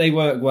I think they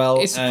work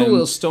well. It's a cool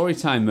little story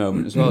time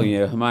moment as well.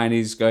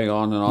 Hermione's going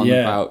on and on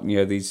about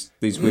these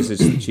wizards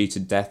that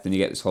cheated death, and you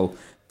get this whole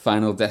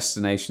Final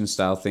Destination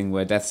style thing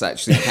where Death's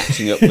actually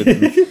catching up with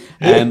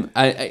them.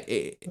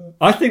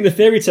 I think the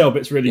fairy tale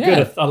bit's really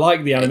good. I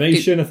like the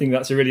animation. I think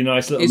that's a really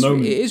nice little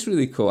moment. It is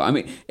really cool. I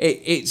mean,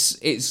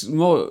 it's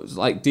more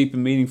like deep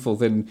and meaningful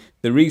than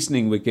the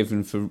reasoning we're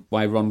given for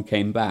why Ron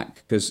came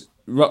back, because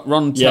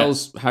Ron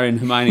tells Harry and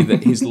Hermione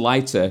that his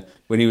lighter,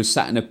 when he was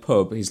sat in a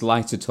pub, his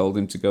lighter told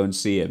him to go and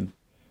see him.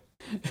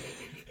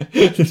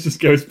 This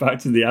just goes back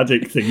to the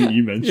addict thing that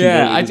you mentioned.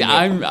 Yeah,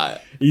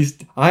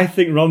 I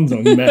think Ron's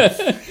on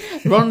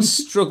meth. Ron's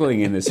struggling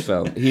in this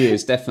film. He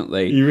is,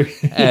 definitely.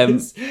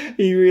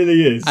 He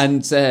really is.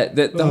 And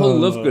the whole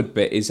Lovegood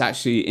bit is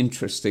actually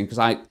interesting,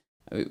 because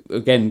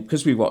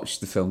because we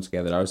watched the film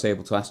together, I was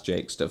able to ask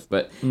Jake stuff,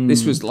 but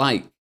this was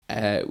like...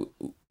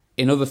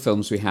 in other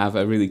films, we have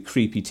a really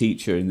creepy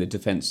teacher in the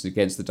Defense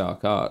Against the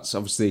Dark Arts.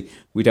 Obviously,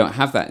 we don't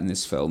have that in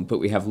this film, but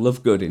we have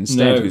Lovegood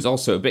instead, who's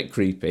also a bit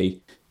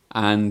creepy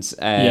and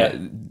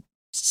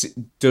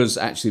does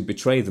actually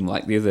betray them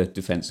like the other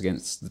Defense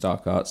Against the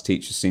Dark Arts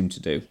teachers seem to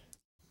do.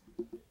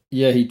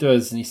 Yeah, he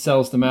does, and he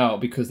sells them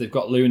out because they've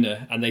got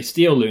Luna, and they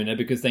steal Luna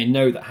because they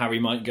know that Harry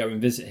might go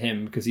and visit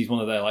him because he's one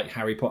of their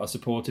Harry Potter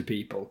supporter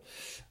people.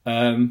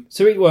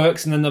 So it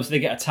works, and then obviously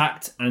they get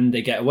attacked and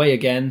they get away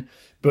again.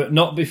 But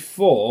not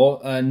before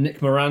Nick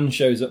Moran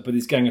shows up with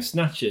his gang of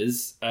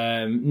snatchers.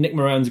 Nick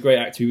Moran's a great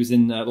actor. He was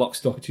in Lock,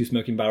 Stock and Two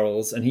Smoking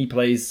Barrels, and he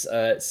plays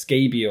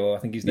Scabior, I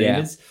think his name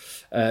is.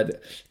 The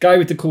guy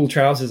with the cool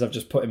trousers I've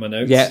just put in my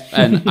notes. Yeah,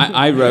 and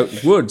I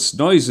wrote woods,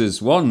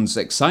 noises, wands,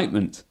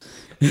 excitement.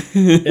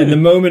 In the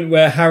moment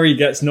where Harry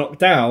gets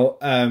knocked out,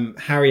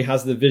 Harry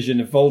has the vision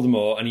of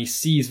Voldemort, and he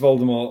sees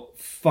Voldemort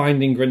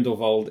finding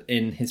Grindelwald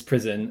in his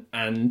prison,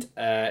 and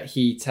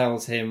he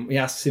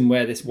asks him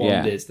where this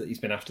wand is that he's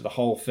been after the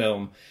whole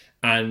film,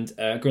 and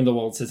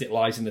Grindelwald says it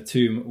lies in the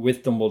tomb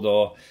with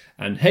Dumbledore,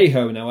 and hey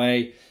ho, no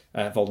way,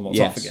 Voldemort's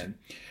off again.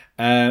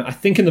 I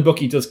think in the book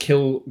he does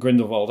kill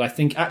Grindelwald. I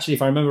think, actually,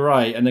 if I remember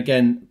right, and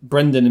again,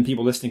 Brendan and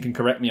people listening can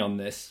correct me on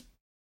this,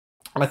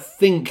 I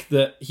think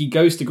that he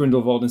goes to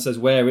Grindelwald and says,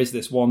 where is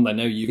this wand? I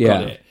know you've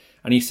got it.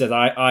 And he says,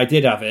 I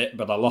did have it,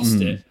 but I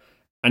lost it.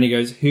 And he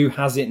goes, who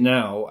has it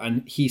now?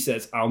 And he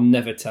says, I'll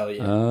never tell you.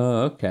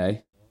 Oh,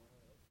 okay.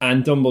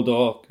 And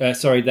Voldemort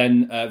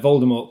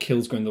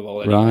kills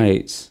Grindelwald anyway.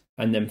 Right.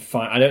 And then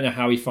I don't know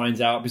how he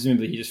finds out.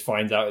 Presumably he just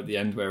finds out at the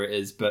end where it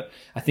is. But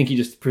I think he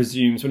just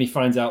presumes when he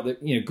finds out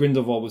that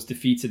Grindelwald was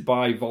defeated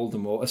by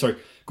Grindelwald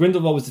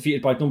was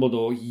defeated by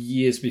Dumbledore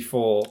years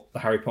before the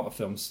Harry Potter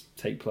films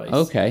take place.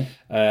 Okay.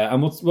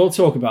 And we'll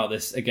talk about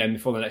this again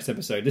before the next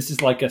episode. This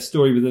is like a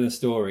story within a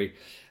story.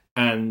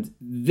 And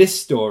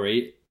this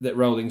story that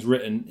Rowling's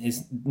written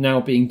is now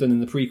being done in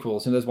the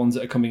prequels, and there's ones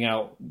that are coming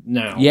out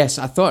now. Yes,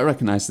 I thought I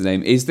recognised the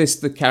name. Is this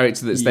the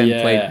character that's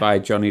then played by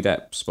Johnny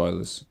Depp?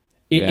 Spoilers.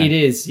 It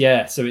is,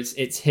 yeah. So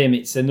it's him.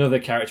 It's another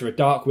character, a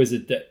dark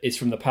wizard that is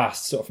from the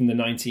past, sort of from the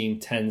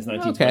 1910s,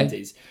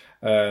 1920s.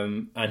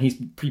 Okay. And he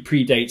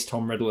predates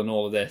Tom Riddle and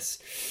all of this.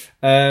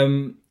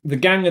 The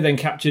gang are then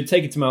captured,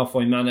 taken to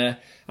Malfoy Manor,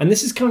 and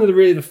this is kind of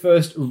really the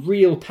first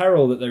real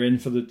peril that they're in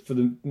for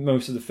the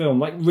most of the film,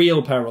 like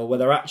real peril where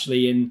they're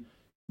actually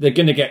they're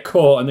going to get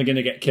caught and they're going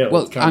to get killed.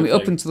 Well,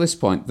 up until this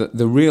point,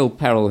 the real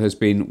peril has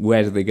been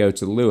where do they go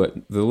to the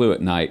loo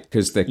at night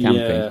because they're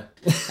camping.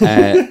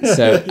 At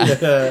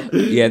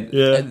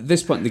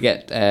this point they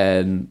get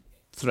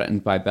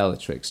threatened by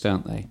Bellatrix,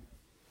 don't they?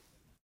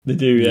 They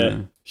do,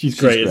 yeah. She's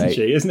great, isn't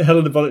she? Isn't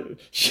Helena Bonham?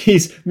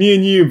 Me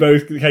and you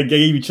both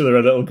gave each other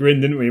a little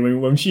grin, didn't we?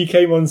 When she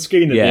came on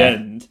screen at the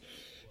end,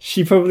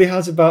 she probably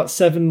has about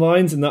 7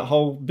 lines in that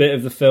whole bit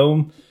of the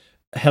film.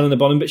 Helena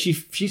Bonham, but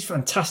she's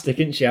fantastic,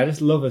 isn't she? I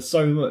just love her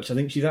so much. I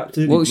think she's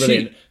absolutely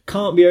brilliant.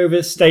 Can't be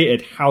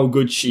overstated how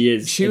good she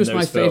is. She was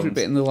my favourite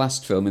bit in the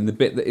last film, in the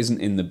bit that isn't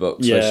in the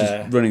books, where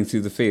she's running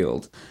through the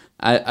field.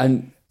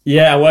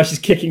 Where she's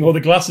kicking all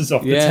the glasses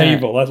off the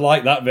table. I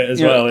like that bit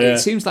as well. Yeah. It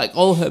seems like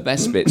all her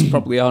best bits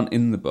probably aren't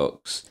in the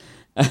books.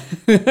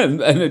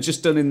 and are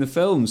just done in the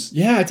films.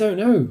 Yeah, I don't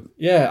know.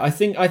 Yeah, I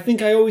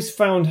think I always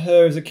found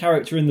her as a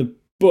character in the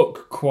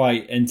book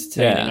quite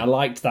entertaining. I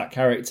liked that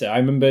character. I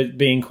remember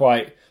being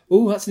quite,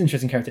 that's an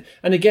interesting character.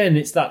 And again,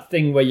 it's that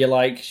thing where you're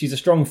like, she's a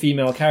strong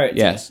female character.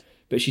 Yes.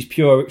 But she's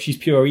pure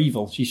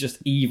evil. She's just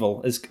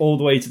evil, as all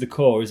the way to the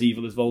core, as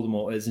evil as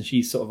Voldemort is, and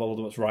she's sort of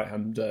Voldemort's right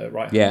hand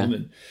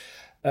woman.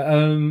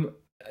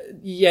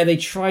 They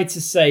tried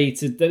to say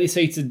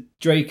to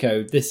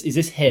Draco, is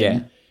this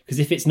him? Because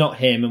if it's not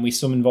him and we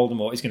summon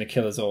Voldemort, he's going to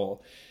kill us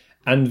all.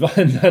 And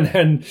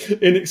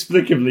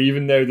inexplicably,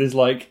 even though there's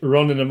like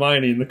Ron and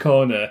Hermione in the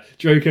corner,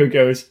 Draco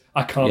goes,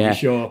 I can't be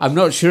sure. I'm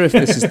not sure if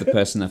this is the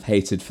person I've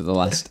hated for the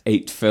last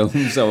 8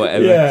 films or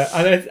whatever.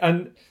 Yeah,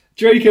 and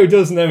Draco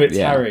does know it's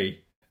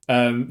Harry.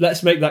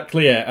 Let's make that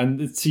clear.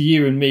 And to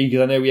you and me, because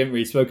I know we haven't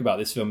really spoke about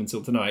this film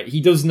until tonight, he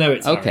does know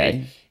it's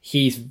Harry.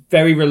 He's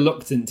very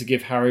reluctant to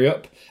give Harry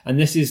up. And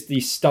this is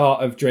the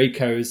start of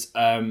Draco's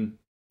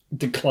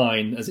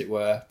decline, as it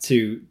were,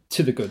 to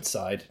the good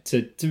side,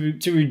 to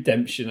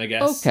redemption, I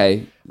guess.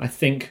 Okay. I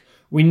think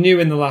we knew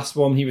in the last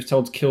one he was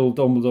told to kill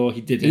Dumbledore.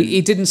 He didn't.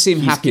 He didn't seem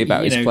happy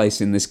about his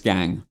place in this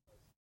gang.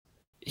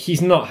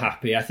 He's not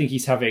happy. I think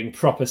he's having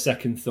proper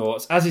second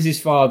thoughts, as is his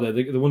father,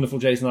 the wonderful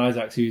Jason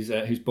Isaacs,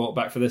 who's brought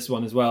back for this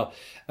one as well.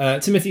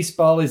 Timothy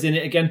Spall is in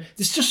it again.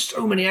 There's just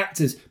so many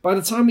actors. By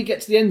the time we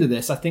get to the end of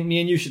this, I think me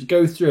and you should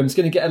go through. I'm just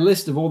going to get a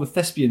list of all the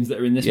thespians that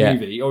are in this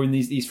movie or in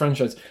these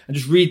franchises and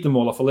just read them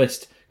all off a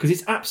list, because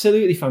it's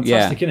absolutely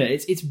fantastic, isn't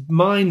it? It's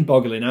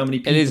mind-boggling how many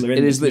people are in this movie.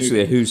 It is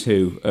literally a who's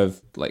who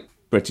of like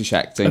British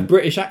acting. Of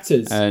British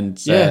actors. And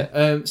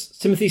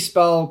Timothy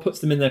Spall puts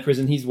them in their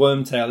prison. He's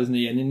Wormtail, isn't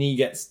he? And then he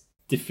gets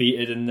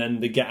defeated, and then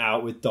they get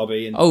out with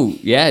Dobby. And,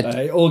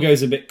 it all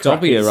goes a bit crackers.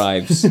 Dobby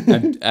arrives,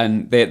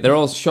 and they're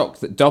all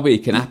shocked that Dobby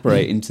can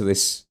apparate into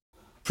this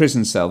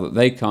prison cell that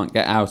they can't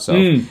get out of.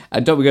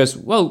 And Dobby goes,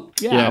 "Well,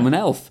 I'm an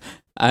elf."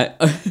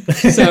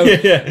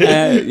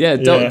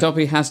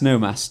 Dobby has no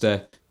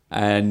master.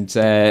 And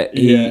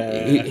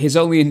his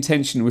only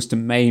intention was to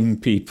maim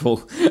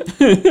people.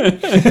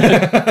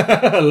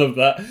 I love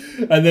that.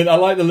 And then I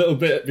like the little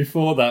bit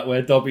before that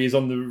where Dobby is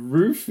on the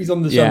roof, he's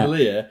on the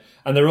chandelier,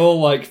 and they're all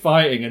like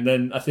fighting, and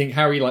then I think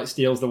Harry like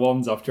steals the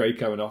wands off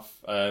Draco and off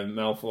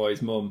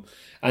Malfoy's mum.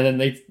 And then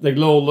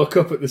they all look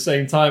up at the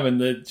same time,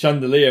 and the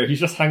chandelier, he's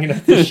just hanging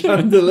at the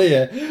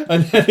chandelier,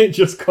 and then it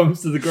just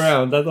comes to the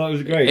ground. I thought it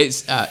was great.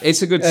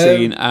 It's a good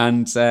scene,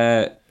 and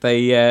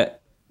they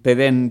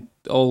then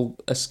all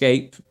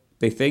escape,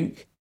 they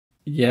think.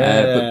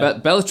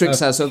 But Bellatrix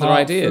has other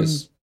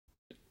ideas.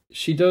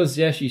 She does,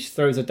 she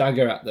throws a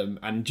dagger at them,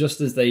 and just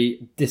as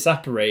they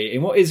disapparate,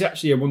 in what is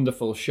actually a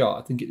wonderful shot,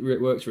 I think it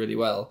works really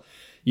well,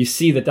 you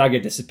see the dagger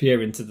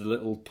disappear into the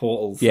little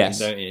portal thing,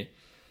 don't you?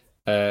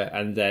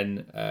 And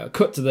then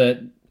cut to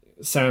the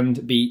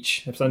sandy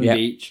beach,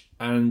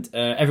 and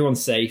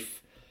everyone's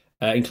safe,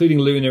 including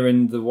Luna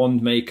and the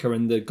Wand Maker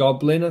and the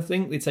Goblin, I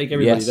think. They take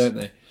everybody, don't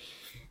they?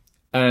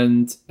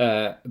 And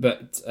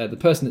but the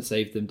person that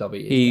saved them,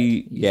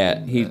 Dobby,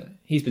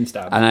 he's been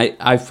stabbed. And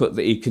I thought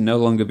that he can no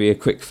longer be a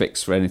quick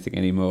fix for anything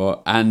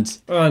anymore. And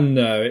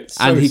it's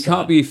so and he sad.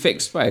 can't be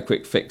fixed by a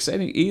quick fix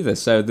either.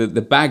 So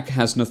the bag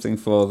has nothing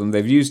for them.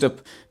 They've used up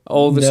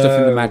all the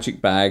stuff in the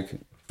magic bag.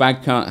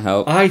 Bag can't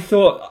help.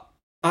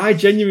 I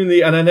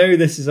genuinely, and I know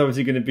this is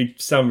obviously going to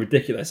sound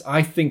ridiculous,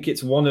 I think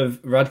it's one of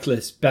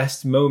Radcliffe's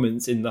best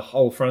moments in the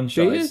whole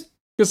franchise.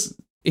 Because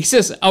he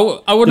says, I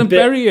want to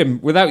bury him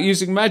without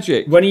using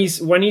magic. When he's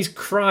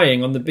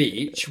crying on the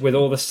beach with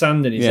all the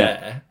sand in his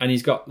hair, and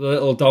he's got the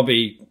little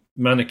Dobby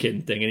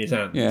mannequin thing in his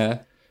hand.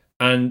 Yeah.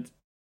 And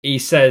he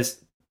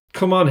says,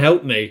 "Come on,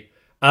 help me."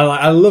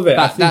 I love it.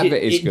 That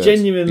bit is good.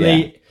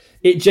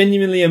 It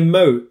genuinely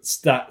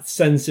emotes that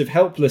sense of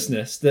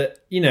helplessness that,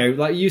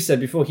 like you said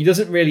before, he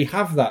doesn't really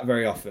have that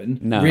very often.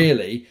 No.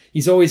 Really.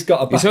 He's always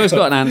got a backup. He's always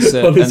got an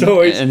answer. And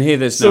here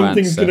there's no answer.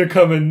 Something's going to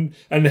come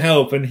and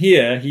help. And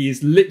here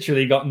he's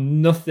literally got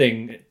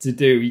nothing to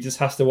do. He just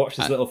has to watch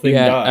this little thing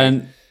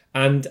die.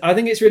 And I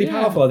think it's really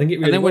powerful. I think it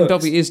really And then works. when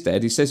Dobby is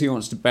dead, he says he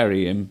wants to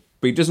bury him,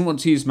 but he doesn't want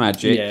to use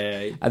magic.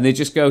 Yeah. And they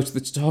just go to the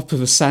top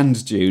of a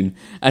sand dune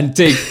and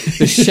dig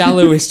the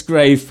shallowest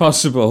grave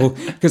possible,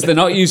 because they're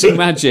not using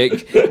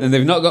magic and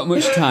they've not got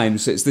much time.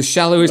 So it's the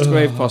shallowest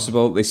grave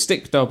possible. They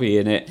stick Dobby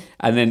in it,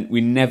 and then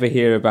we never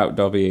hear about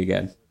Dobby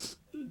again.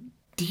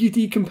 Do you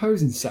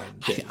decompose in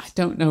sand, James? I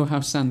don't know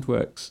how sand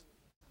works.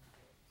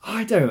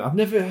 I don't. I've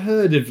never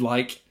heard of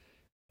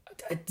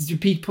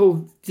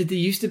did they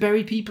used to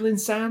bury people in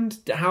sand?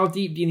 How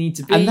deep do you need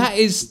to be? And that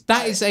is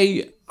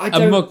a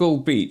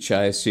Muggle beach,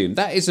 I assume.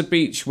 That is a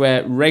beach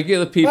where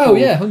regular people... Oh,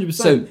 yeah, 100%.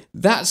 So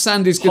that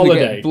sand is going to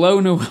get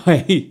blown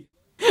away,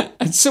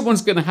 and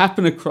someone's going to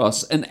happen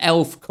across an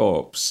elf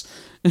corpse.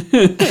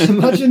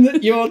 Imagine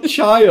that your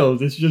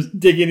child is just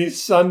digging his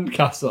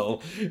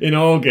sandcastle in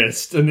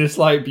August in this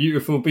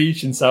beautiful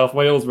beach in South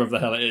Wales, wherever the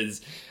hell it is,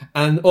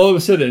 and all of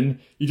a sudden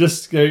you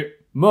just go...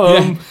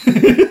 Mum,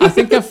 I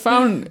think I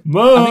found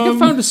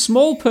a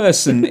small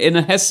person in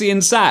a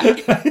Hessian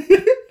sack.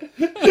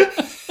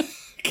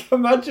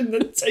 Imagine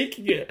them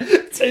taking it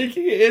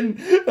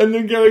in, and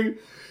then going,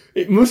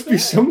 "It must be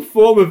some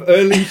form of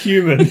early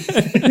human."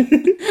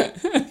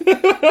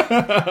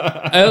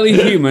 Early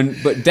human,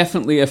 but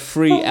definitely a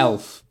free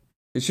elf.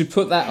 We should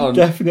put that on.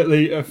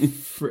 Definitely a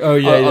free. Oh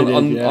yeah,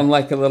 on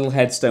like a little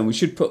headstone. We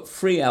should put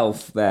free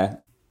elf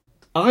there.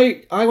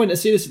 I went to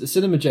see this at the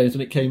cinema, James,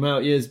 when it came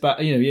out years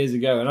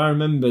ago, and I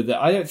remember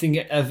that I don't think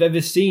I've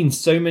ever seen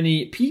so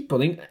many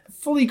people,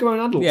 fully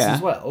grown adults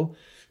as well,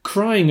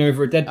 crying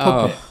over a dead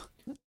puppet.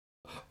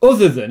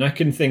 Other than I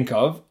can think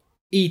of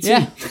E.T.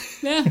 Yeah.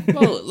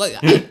 Well,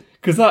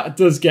 because that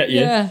does get you.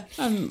 Yeah,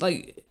 and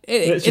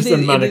it's just a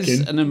mannequin. It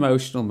is an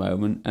emotional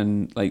moment,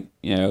 and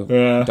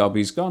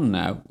Dobby's gone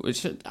now,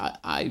 which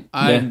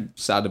I'm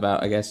sad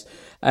about, I guess.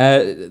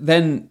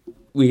 Then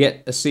we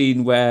get a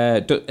scene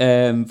where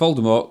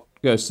Voldemort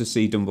goes to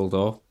see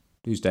Dumbledore,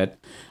 who's dead,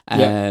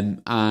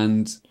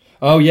 and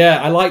oh yeah,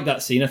 I like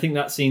that scene. I think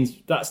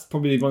that's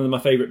probably one of my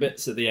favourite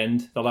bits at the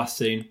end, the last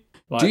scene.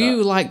 Do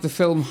you like the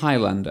film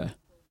Highlander?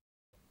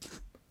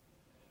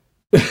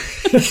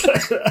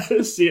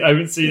 See, I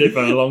haven't seen it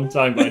for a long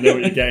time, but I know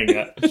what you're getting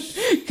at.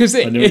 Because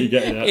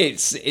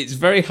it's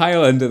very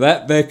Highlander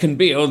that there can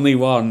be only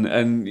one,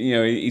 and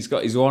he's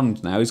got his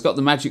wand now. He's got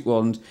the magic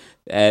wand,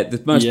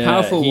 the most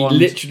powerful wand. He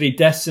literally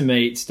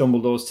decimates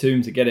Dumbledore's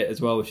tomb to get it as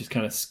well, which is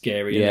kind of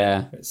scary.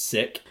 Yeah, it's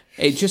sick.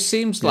 It just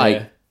seems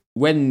like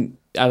when,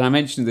 and I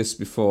mentioned this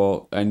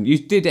before, and you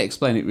did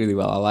explain it really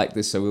well. I like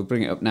this, so we'll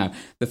bring it up now.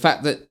 The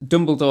fact that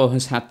Dumbledore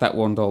has had that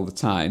wand all the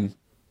time,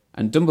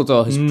 and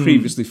Dumbledore has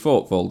previously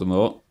fought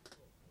Voldemort.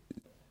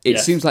 It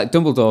seems like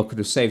Dumbledore could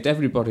have saved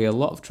everybody a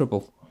lot of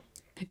trouble.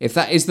 If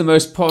that is the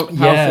most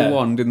powerful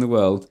wand in the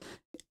world,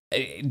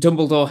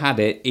 Dumbledore had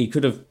it. He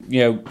could have,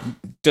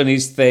 done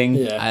his thing.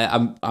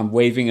 Yeah. I'm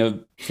waving a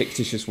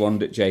fictitious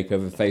wand at Jake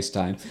over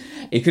FaceTime.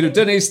 He could have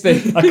done his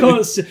thing. I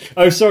can't see.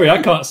 Oh, sorry,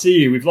 I can't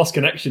see you. We've lost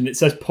connection. It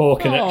says poor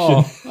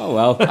connection. Oh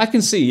well, I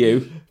can see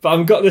you. But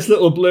I've got this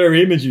little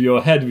blurry image of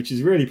your head, which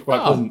is really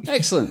quite pleasant.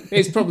 Excellent.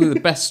 It's probably the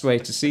best way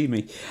to see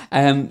me. I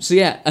can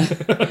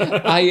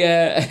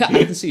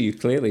see you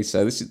clearly,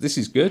 so this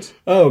is good.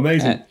 Oh,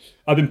 amazing.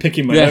 I've been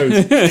picking my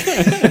nose.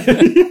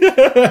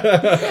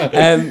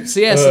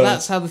 So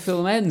that's how the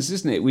film ends,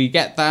 isn't it? We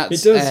get that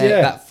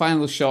that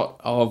final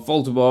shot of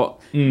Voldemort,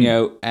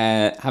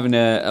 having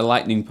a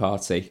lightning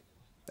party.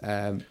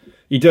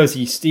 He does.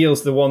 He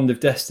steals the Wand of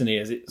Destiny,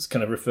 as it's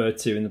kind of referred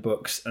to in the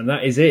books, and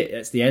that is it.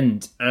 It's the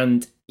end,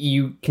 and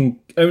you can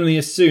only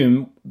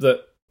assume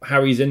that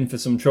Harry's in for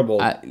some trouble.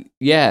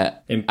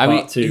 In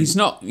part 2, he's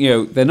not.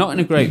 They're not in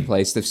a great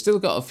place. They've still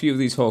got a few of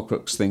these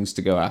Horcrux things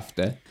to go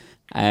after.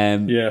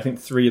 I think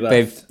 3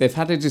 left. They've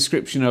had a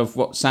description of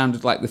what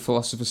sounded like the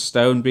Philosopher's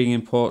Stone being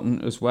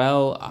important as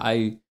well.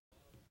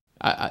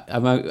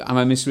 Am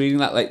I misreading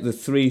that? Like the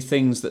 3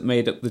 things that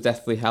made up the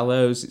Deathly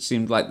Hallows. It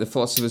seemed like the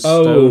Philosopher's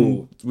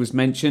Stone was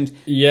mentioned.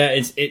 Yeah,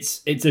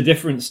 it's a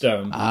different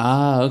stone.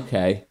 Ah,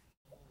 okay.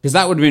 Because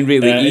that would have been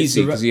really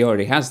easy because he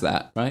already has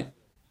that, right?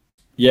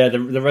 Yeah,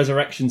 the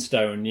Resurrection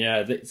Stone.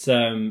 Yeah,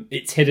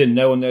 it's hidden.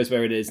 No one knows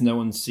where it is. No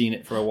one's seen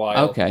it for a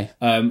while. Okay.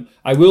 I'm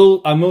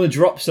going to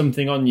drop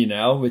something on you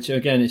now, which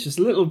again, it's just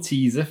a little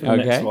teaser for the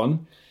next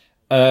one.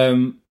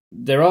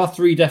 There are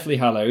 3 Deathly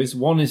Hallows.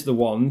 One is the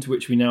wand,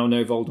 which we now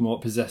know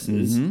Voldemort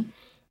possesses.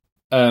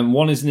 Mm-hmm.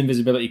 One is an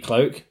invisibility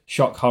cloak.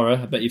 Shock horror.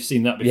 I bet you've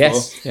seen that before.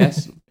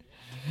 Yes.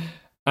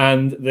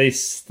 And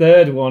this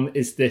 3rd one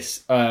is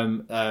this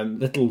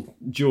little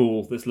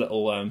jewel, this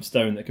little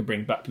stone that can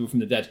bring back people from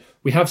the dead.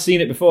 We have seen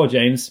it before,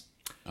 James.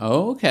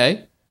 Oh,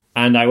 okay.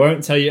 And I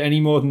won't tell you any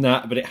more than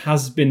that, but it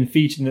has been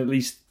featured in at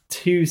least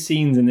 2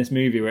 scenes in this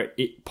movie where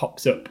it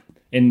pops up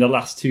in the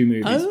last 2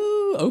 movies.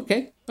 Oh,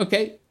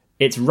 okay.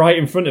 It's right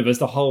in front of us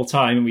the whole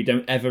time, and we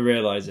don't ever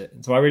realise it.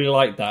 So I really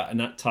like that, and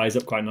that ties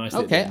up quite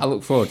nicely. Okay, I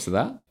look forward to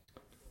that.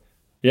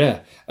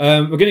 Yeah.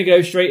 We're going to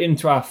go straight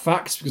into our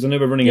facts, because I know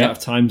we're running out of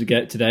time to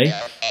get today.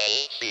 A,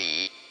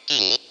 B,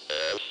 E,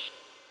 F,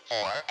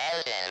 or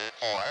as in,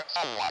 or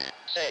someone.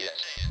 Say it.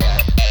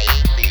 A,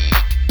 B,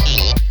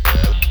 E,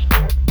 F,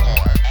 or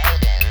as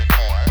in,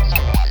 or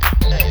someone.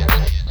 Say it.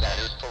 That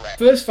is correct.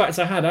 First fact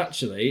I had,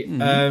 actually,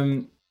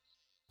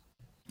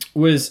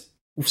 was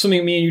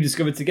something me and you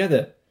discovered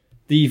together.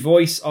 The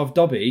voice of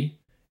Dobby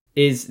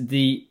is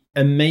the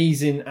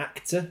amazing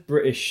actor,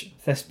 British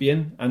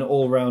thespian, and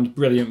all-round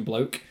brilliant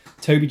bloke,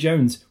 Toby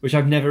Jones, which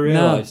I've never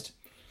realised. No.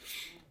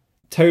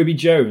 Toby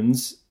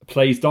Jones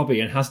plays Dobby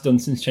and has done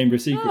since Chamber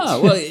of Secrets.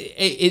 Oh, well,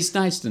 it's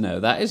nice to know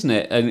that, isn't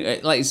it?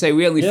 And like you say,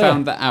 we only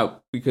found that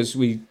out because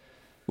we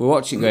were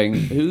watching going,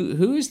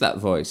 who is that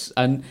voice?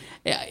 And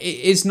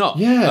it's not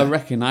a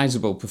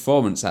recognisable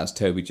performance as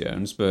Toby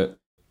Jones, but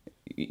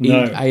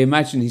I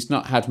imagine he's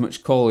not had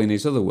much call in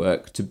his other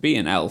work to be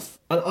an elf.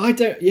 And I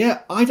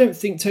don't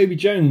think Toby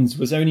Jones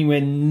was anywhere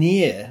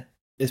near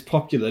as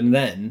popular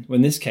then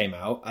when this came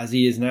out as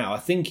he is now. I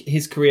think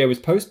his career was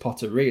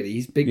post-Potter, really,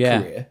 his big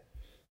career.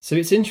 So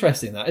it's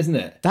interesting, that, isn't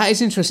it? That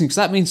is interesting, because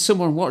that means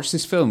someone watched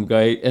this film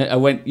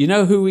and went, you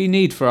know who we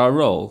need for our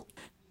role?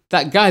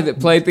 That guy that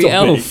played the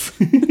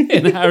elf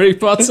in Harry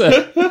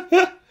Potter.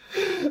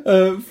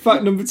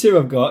 Fact number 2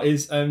 I've got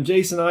is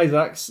Jason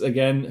Isaacs,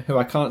 again, who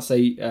I can't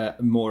say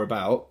more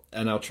about,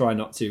 and I'll try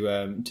not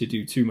to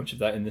do too much of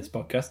that in this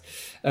podcast.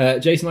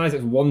 Jason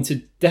Isaacs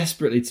wanted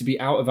desperately to be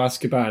out of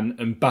Azkaban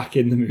and back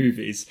in the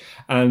movies,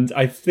 and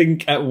I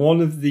think at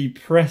one of the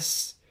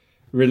press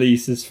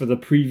releases for the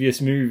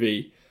previous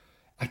movie,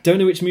 I don't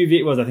know which movie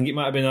it was, I think it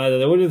might have been either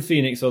The Order of the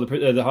Phoenix or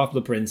the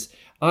Half-Blood Prince.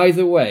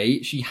 Either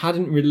way, she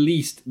hadn't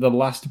released the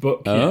last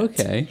book yet.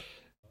 Okay.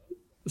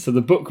 So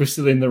the book was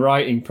still in the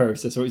writing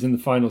process, or it was in the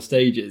final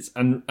stages.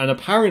 And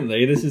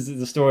apparently, this is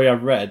the story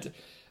I've read,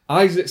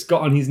 Isaac's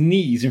got on his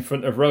knees in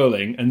front of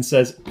Rowling and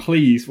says,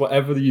 please,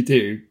 whatever you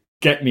do,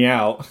 get me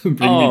out and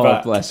bring me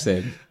back. Oh, bless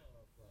him.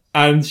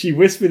 And she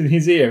whispered in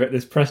his ear at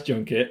this press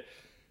junket,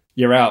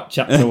 you're out,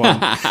 chapter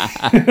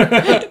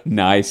 1.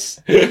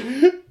 Nice.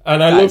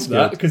 And I love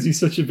that because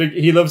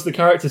he loves the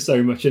character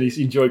so much and he's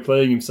enjoyed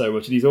playing him so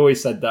much. And he's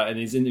always said that in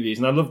his interviews.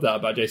 And I love that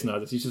about Jason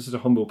Isaacs. He's just such a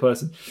humble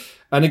person.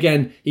 And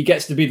again, he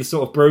gets to be the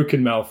sort of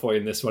broken Malfoy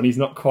in this one. He's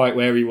not quite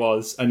where he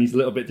was and he's a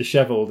little bit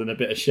dishevelled and a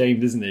bit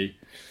ashamed, isn't he?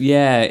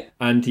 Yeah.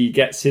 And he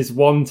gets his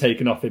wand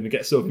taken off him and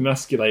gets sort of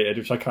emasculated,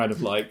 which I kind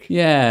of like.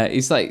 Yeah,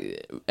 it's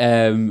like,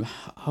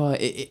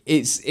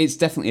 it's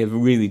definitely a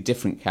really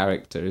different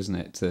character, isn't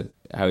it, to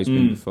how he's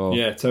been before?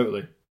 Yeah,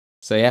 totally.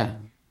 So, yeah.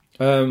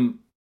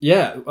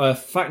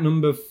 Fact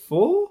number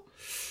 4?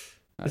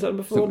 Is that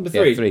number 4? Number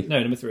 3? Yeah, 3. No,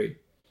 number 3.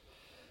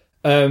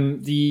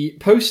 The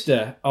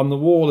poster on the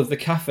wall of the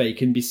cafe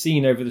can be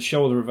seen over the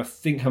shoulder of, I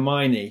think,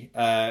 Hermione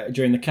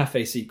during the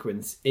cafe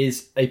sequence,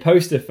 is a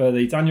poster for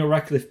the Daniel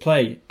Radcliffe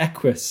play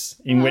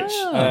Equus, in which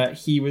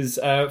he was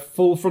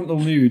full frontal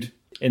nude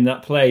in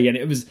that play, and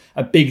it was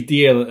a big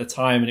deal at the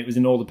time, and it was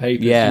in all the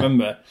papers. Yeah.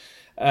 Remember?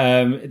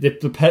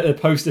 The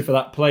poster for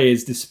that play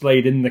is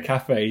displayed in the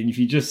cafe, and if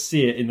you just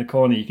see it in the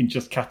corner, you can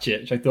just catch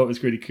it, which I thought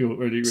was really cool.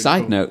 Really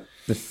Side cool. note,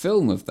 the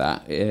film of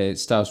that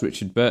stars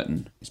Richard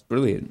Burton. It's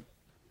brilliant.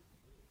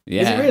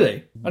 Yeah. Is it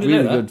really? I didn't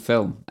really know that. good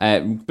film.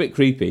 A bit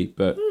creepy,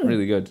 but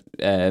really good.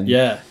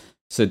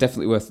 So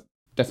definitely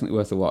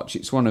worth a watch.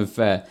 It's one of.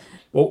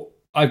 Well,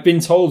 I've been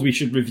told we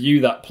should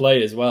review that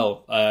play as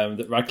well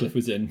that Radcliffe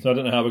was in. So I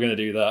don't know how we're going to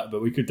do that,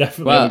 but we could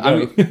definitely. Well, I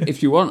mean,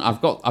 if you want, I've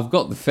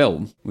got the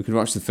film. We could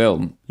watch the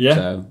film. Yeah.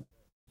 So,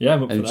 yeah,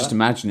 I'm up for and just that.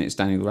 imagine it's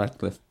Daniel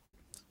Radcliffe.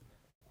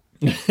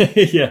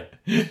 Yeah.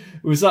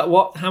 Was that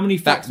what? How many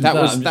facts was that?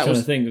 I'm just trying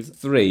to think.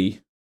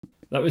 3.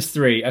 That was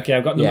 3. Okay,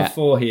 I've got number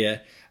 4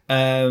 here.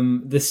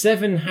 The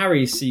 7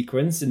 Harry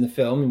sequence in the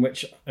film, in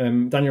which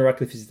Daniel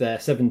Radcliffe is there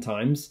 7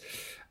 times,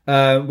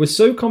 was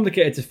so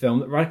complicated to film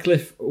that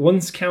Radcliffe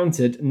once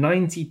counted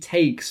 90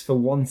 takes for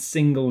one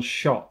single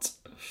shot.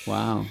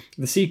 Wow.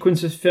 The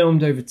sequence was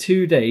filmed over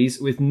 2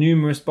 days with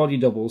numerous body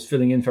doubles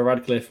filling in for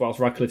Radcliffe whilst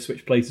Radcliffe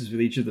switched places with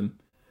each of them.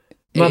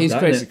 It is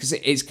crazy because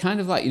it's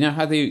kind of like, you know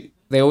how they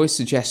always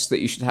suggest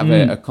that you should have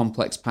a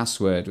complex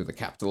password with a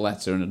capital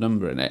letter and a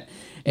number in it.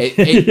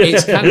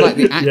 It's kind of like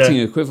the acting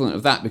equivalent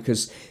of that,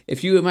 because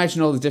if you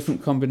imagine all the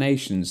different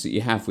combinations that you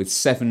have with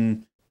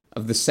 7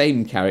 of the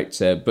same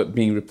character but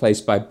being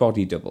replaced by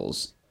body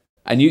doubles,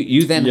 and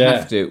you then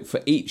have to,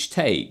 for each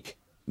take,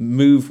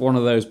 move one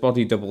of those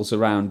body doubles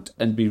around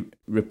and be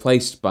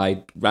replaced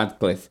by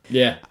Radcliffe.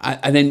 Yeah.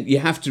 And then you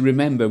have to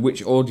remember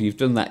which order you've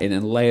done that in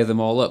and layer them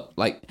all up.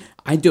 Like,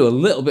 I do a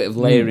little bit of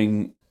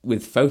layering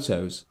with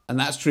photos, and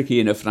that's tricky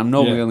enough, and I'm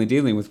normally only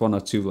dealing with 1 or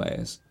 2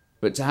 layers.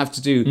 But to have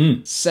to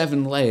do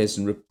 7 layers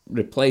and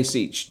replace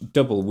each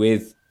double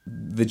with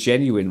the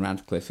genuine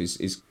Radcliffe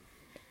is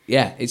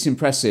it's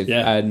impressive.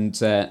 Yeah. And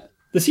the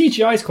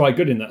CGI is quite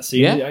good in that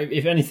scene. Yeah.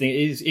 If anything,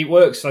 it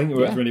works. I think it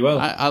works really well.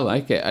 I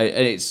like it.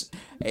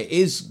 It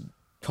is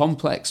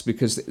complex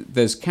because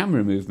there's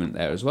camera movement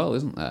there as well,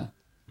 isn't there?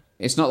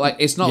 It's not like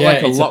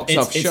a locked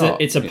off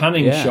shot. It's a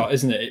panning shot,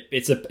 isn't it?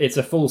 It's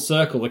a full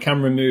circle. The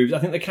camera moves. I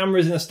think the camera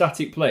is in a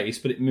static place,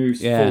 but it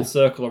moves full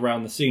circle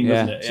around the scene,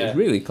 doesn't it? So it's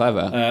really clever.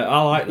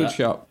 I like that. Good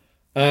shot.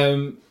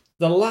 The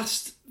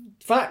last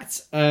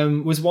fact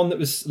was one that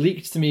was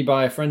leaked to me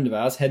by a friend of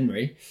ours,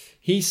 Henry.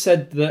 He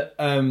said that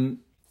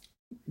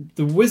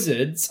the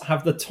wizards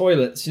have the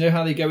toilets. You know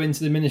how they go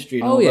into the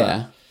ministry and all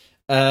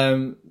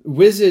that?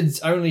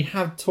 Wizards only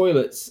have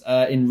toilets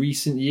in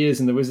recent years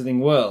in the wizarding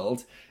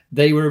world.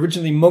 They were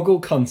originally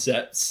Muggle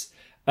concepts,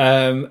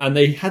 and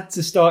they had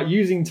to start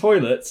using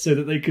toilets so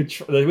that they could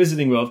the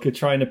wizarding world could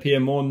try and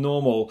appear more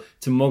normal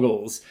to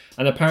Muggles.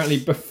 And apparently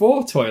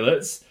before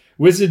toilets,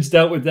 wizards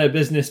dealt with their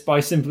business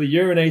by simply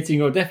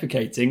urinating or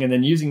defecating and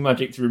then using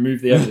magic to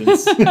remove the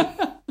evidence.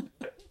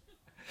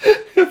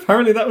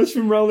 Apparently that was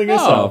from Rolling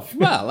Us Off.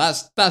 Well,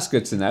 that's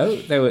good to know.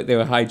 They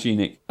were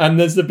hygienic. And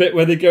there's the bit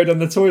where they go down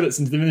the toilets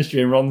into the ministry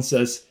and Ron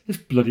says, "It's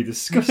bloody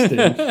disgusting,"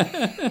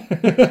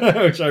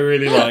 which I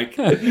really like.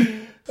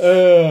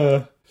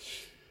 So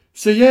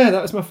yeah,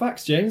 that was my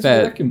facts, James. What do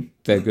you reckon?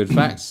 They're good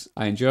facts.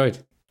 I enjoyed.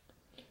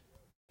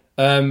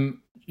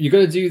 You're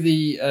going to do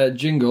the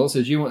jingle,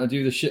 so do you want to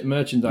do the shit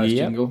merchandise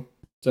jingle?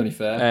 It's only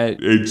fair.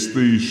 It's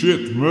the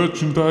shit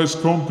merchandise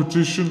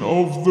competition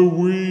of the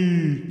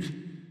week.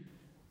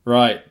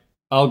 Right,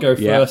 I'll go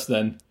first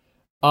then.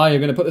 I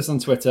am going to put this on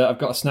Twitter. I've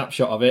got a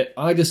snapshot of it.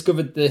 I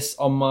discovered this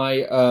on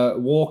my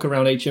walk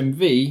around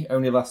HMV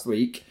only last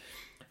week.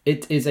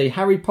 It is a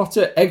Harry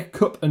Potter egg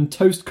cup and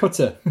toast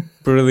cutter.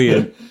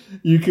 Brilliant.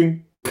 You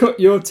can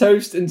cut your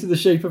toast into the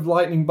shape of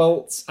lightning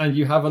bolts, and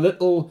you have a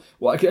little,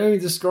 what I can only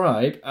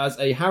describe as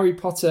a Harry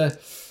Potter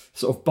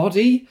sort of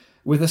body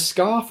with a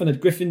scarf and a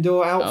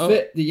Gryffindor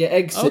outfit that your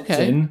egg sits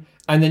in,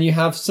 and then you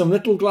have some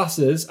little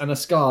glasses and a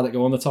scar that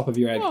go on the top of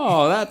your egg.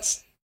 Oh,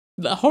 that's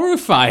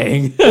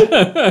horrifying.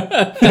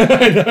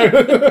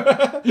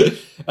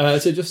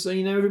 So just so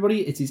you know,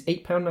 everybody, it is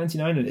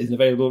 £8.99 and it is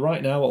available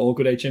right now at all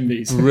good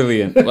HMVs.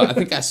 Brilliant. Well, I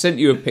think I sent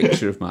you a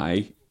picture of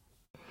my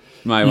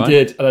You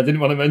did, and I didn't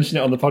want to mention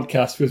it on the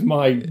podcast because,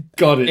 my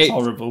God, it's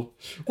horrible.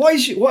 What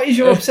is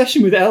your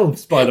obsession with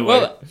elves, by the way?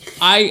 Well,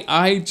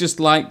 I just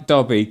like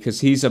Dobby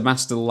because he's a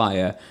master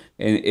liar.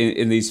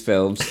 in these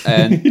films.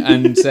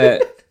 And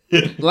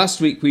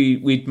last week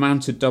we'd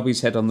mounted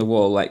Dobby's head on the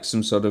wall like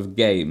some sort of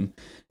game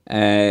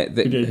that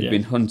had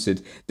been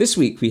hunted. This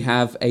week we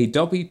have a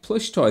Dobby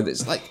plush toy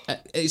that's like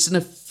it's an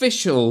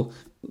official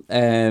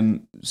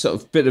sort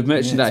of bit of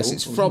merchandise.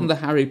 It's from the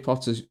Harry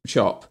Potter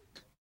shop,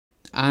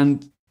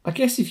 and I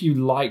guess if you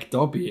like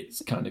Dobby,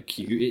 it's kind of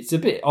cute. It's a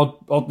bit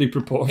oddly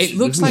proportioned. It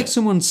looks like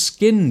someone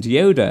skinned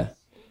Yoda.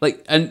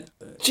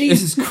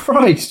 Jesus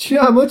Christ! Do you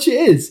know how much it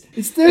is?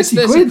 It's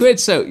 30 quid.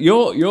 So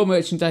your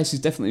merchandise is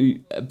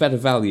definitely a better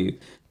value.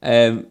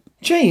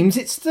 James,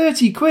 it's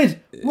 30 quid.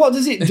 What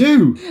does it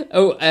do?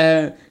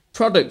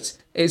 Product.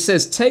 It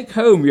says, take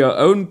home your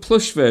own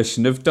plush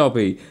version of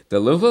Dobby, the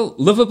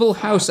lovable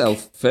house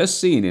elf first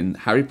seen in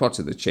Harry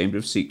Potter, the Chamber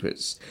of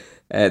Secrets.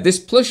 This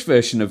plush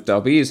version of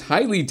Dobby is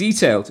highly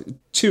detailed.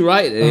 Too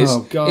right it is.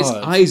 Oh, God. Its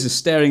eyes are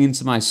staring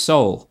into my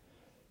soul.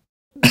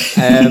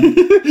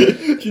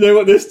 Do you know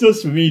what this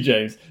does for me,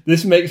 James?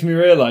 This makes me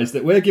realise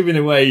that we're giving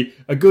away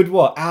a good,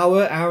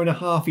 hour and a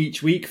half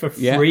each week for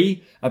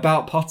free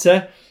about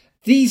Potter.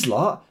 These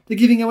lot, they're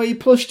giving away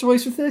plush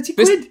toys for 30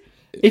 quid.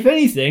 If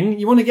anything,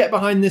 you want to get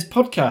behind this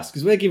podcast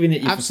because we're giving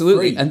it you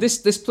absolutely for free. And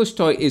this plush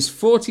toy is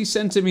 40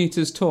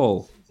 centimetres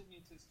tall.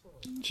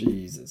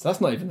 Jesus,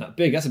 that's not even that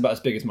big. That's about as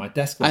big as my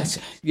desk.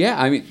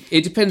 Yeah, I mean,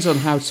 it depends on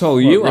how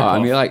tall you are. I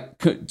mean, like,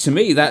 to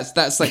me,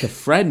 that's like a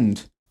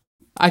friend.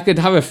 I could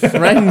have a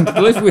friend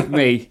live with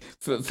me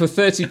for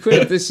 30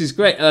 quid. This is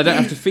great. And I don't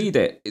have to feed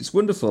it. It's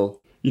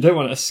wonderful. You don't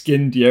want a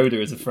skinned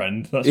Yoda as a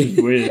friend. That's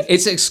just weird.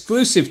 It's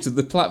exclusive to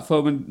the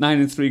Platform and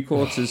 9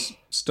 3/4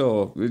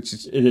 store, which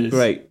is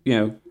great. You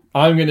know,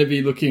 I'm going to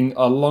be looking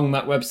along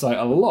that website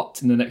a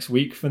lot in the next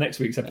week for next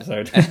week's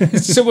episode.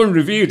 Someone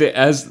reviewed it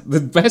as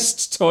the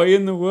best toy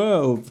in the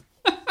world.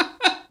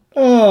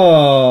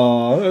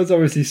 Oh, there's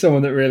obviously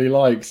someone that really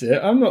likes it.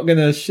 I'm not going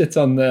to shit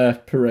on their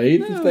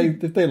parade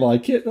if they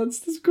like it.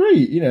 That's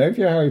great. You know, if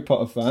you're a Harry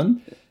Potter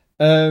fan.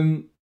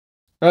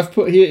 I've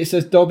put here, it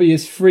says Dobby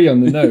is free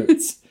on the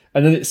notes.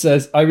 And then it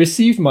says, I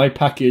received my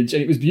package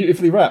and it was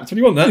beautifully wrapped. What do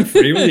you want that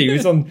free? He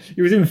was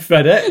in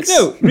FedEx.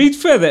 No, read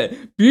further.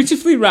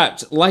 Beautifully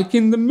wrapped, like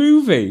in the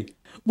movie.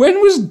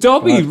 When was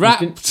Dobby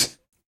wrapped?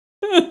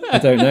 I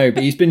don't know,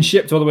 but he's been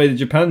shipped all the way to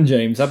Japan,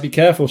 James. I'd be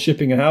careful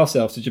shipping a house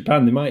elf to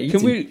Japan. They might eat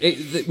him.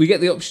 We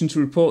get the option to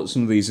report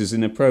some of these as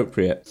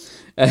inappropriate.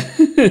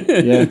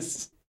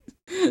 Yes.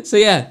 So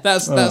yeah,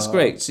 that's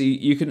great. So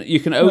you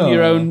can own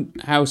your own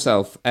house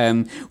elf,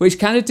 which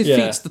kind of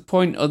defeats the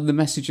point of the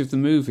message of the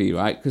movie,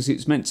 right? Because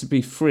it's meant to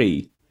be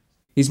free.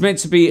 He's meant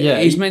to be.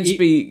 He's meant to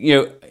be, you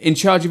know, in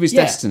charge of his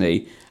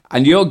destiny,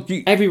 and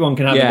everyone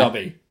can have a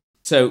Dobby.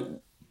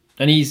 So,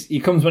 and he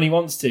comes when he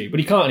wants to, but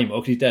he can't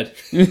anymore because he's dead.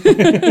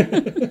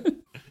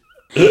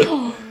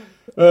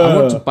 I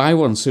want to buy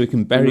one so we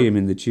can bury him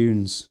in the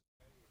dunes.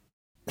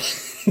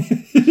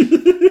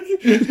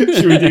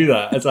 Should we do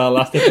that as our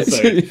last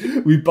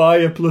episode? We buy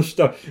a plush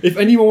Dobby. If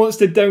anyone wants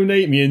to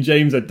donate me and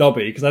James a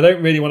Dobby, because I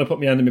don't really want to put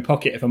my hand in my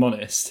pocket if I'm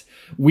honest,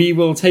 we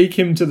will take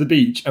him to the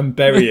beach and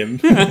bury him.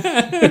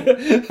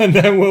 And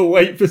then we'll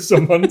wait for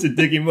someone to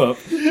dig him up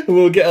and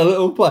we'll get a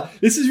little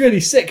This is really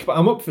sick, but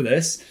I'm up for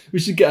this. We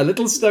should get a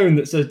little stone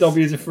that says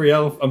Dobby is a free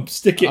elf and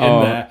stick it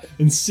in there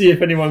and see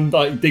if anyone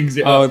digs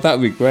it up. Oh, that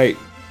would be great.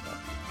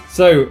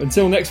 So,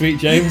 until next week,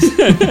 James.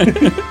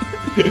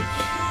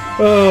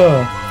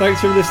 Thanks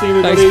for listening,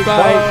 everybody. Thanks,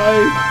 bye.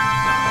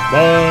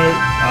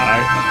 Bye.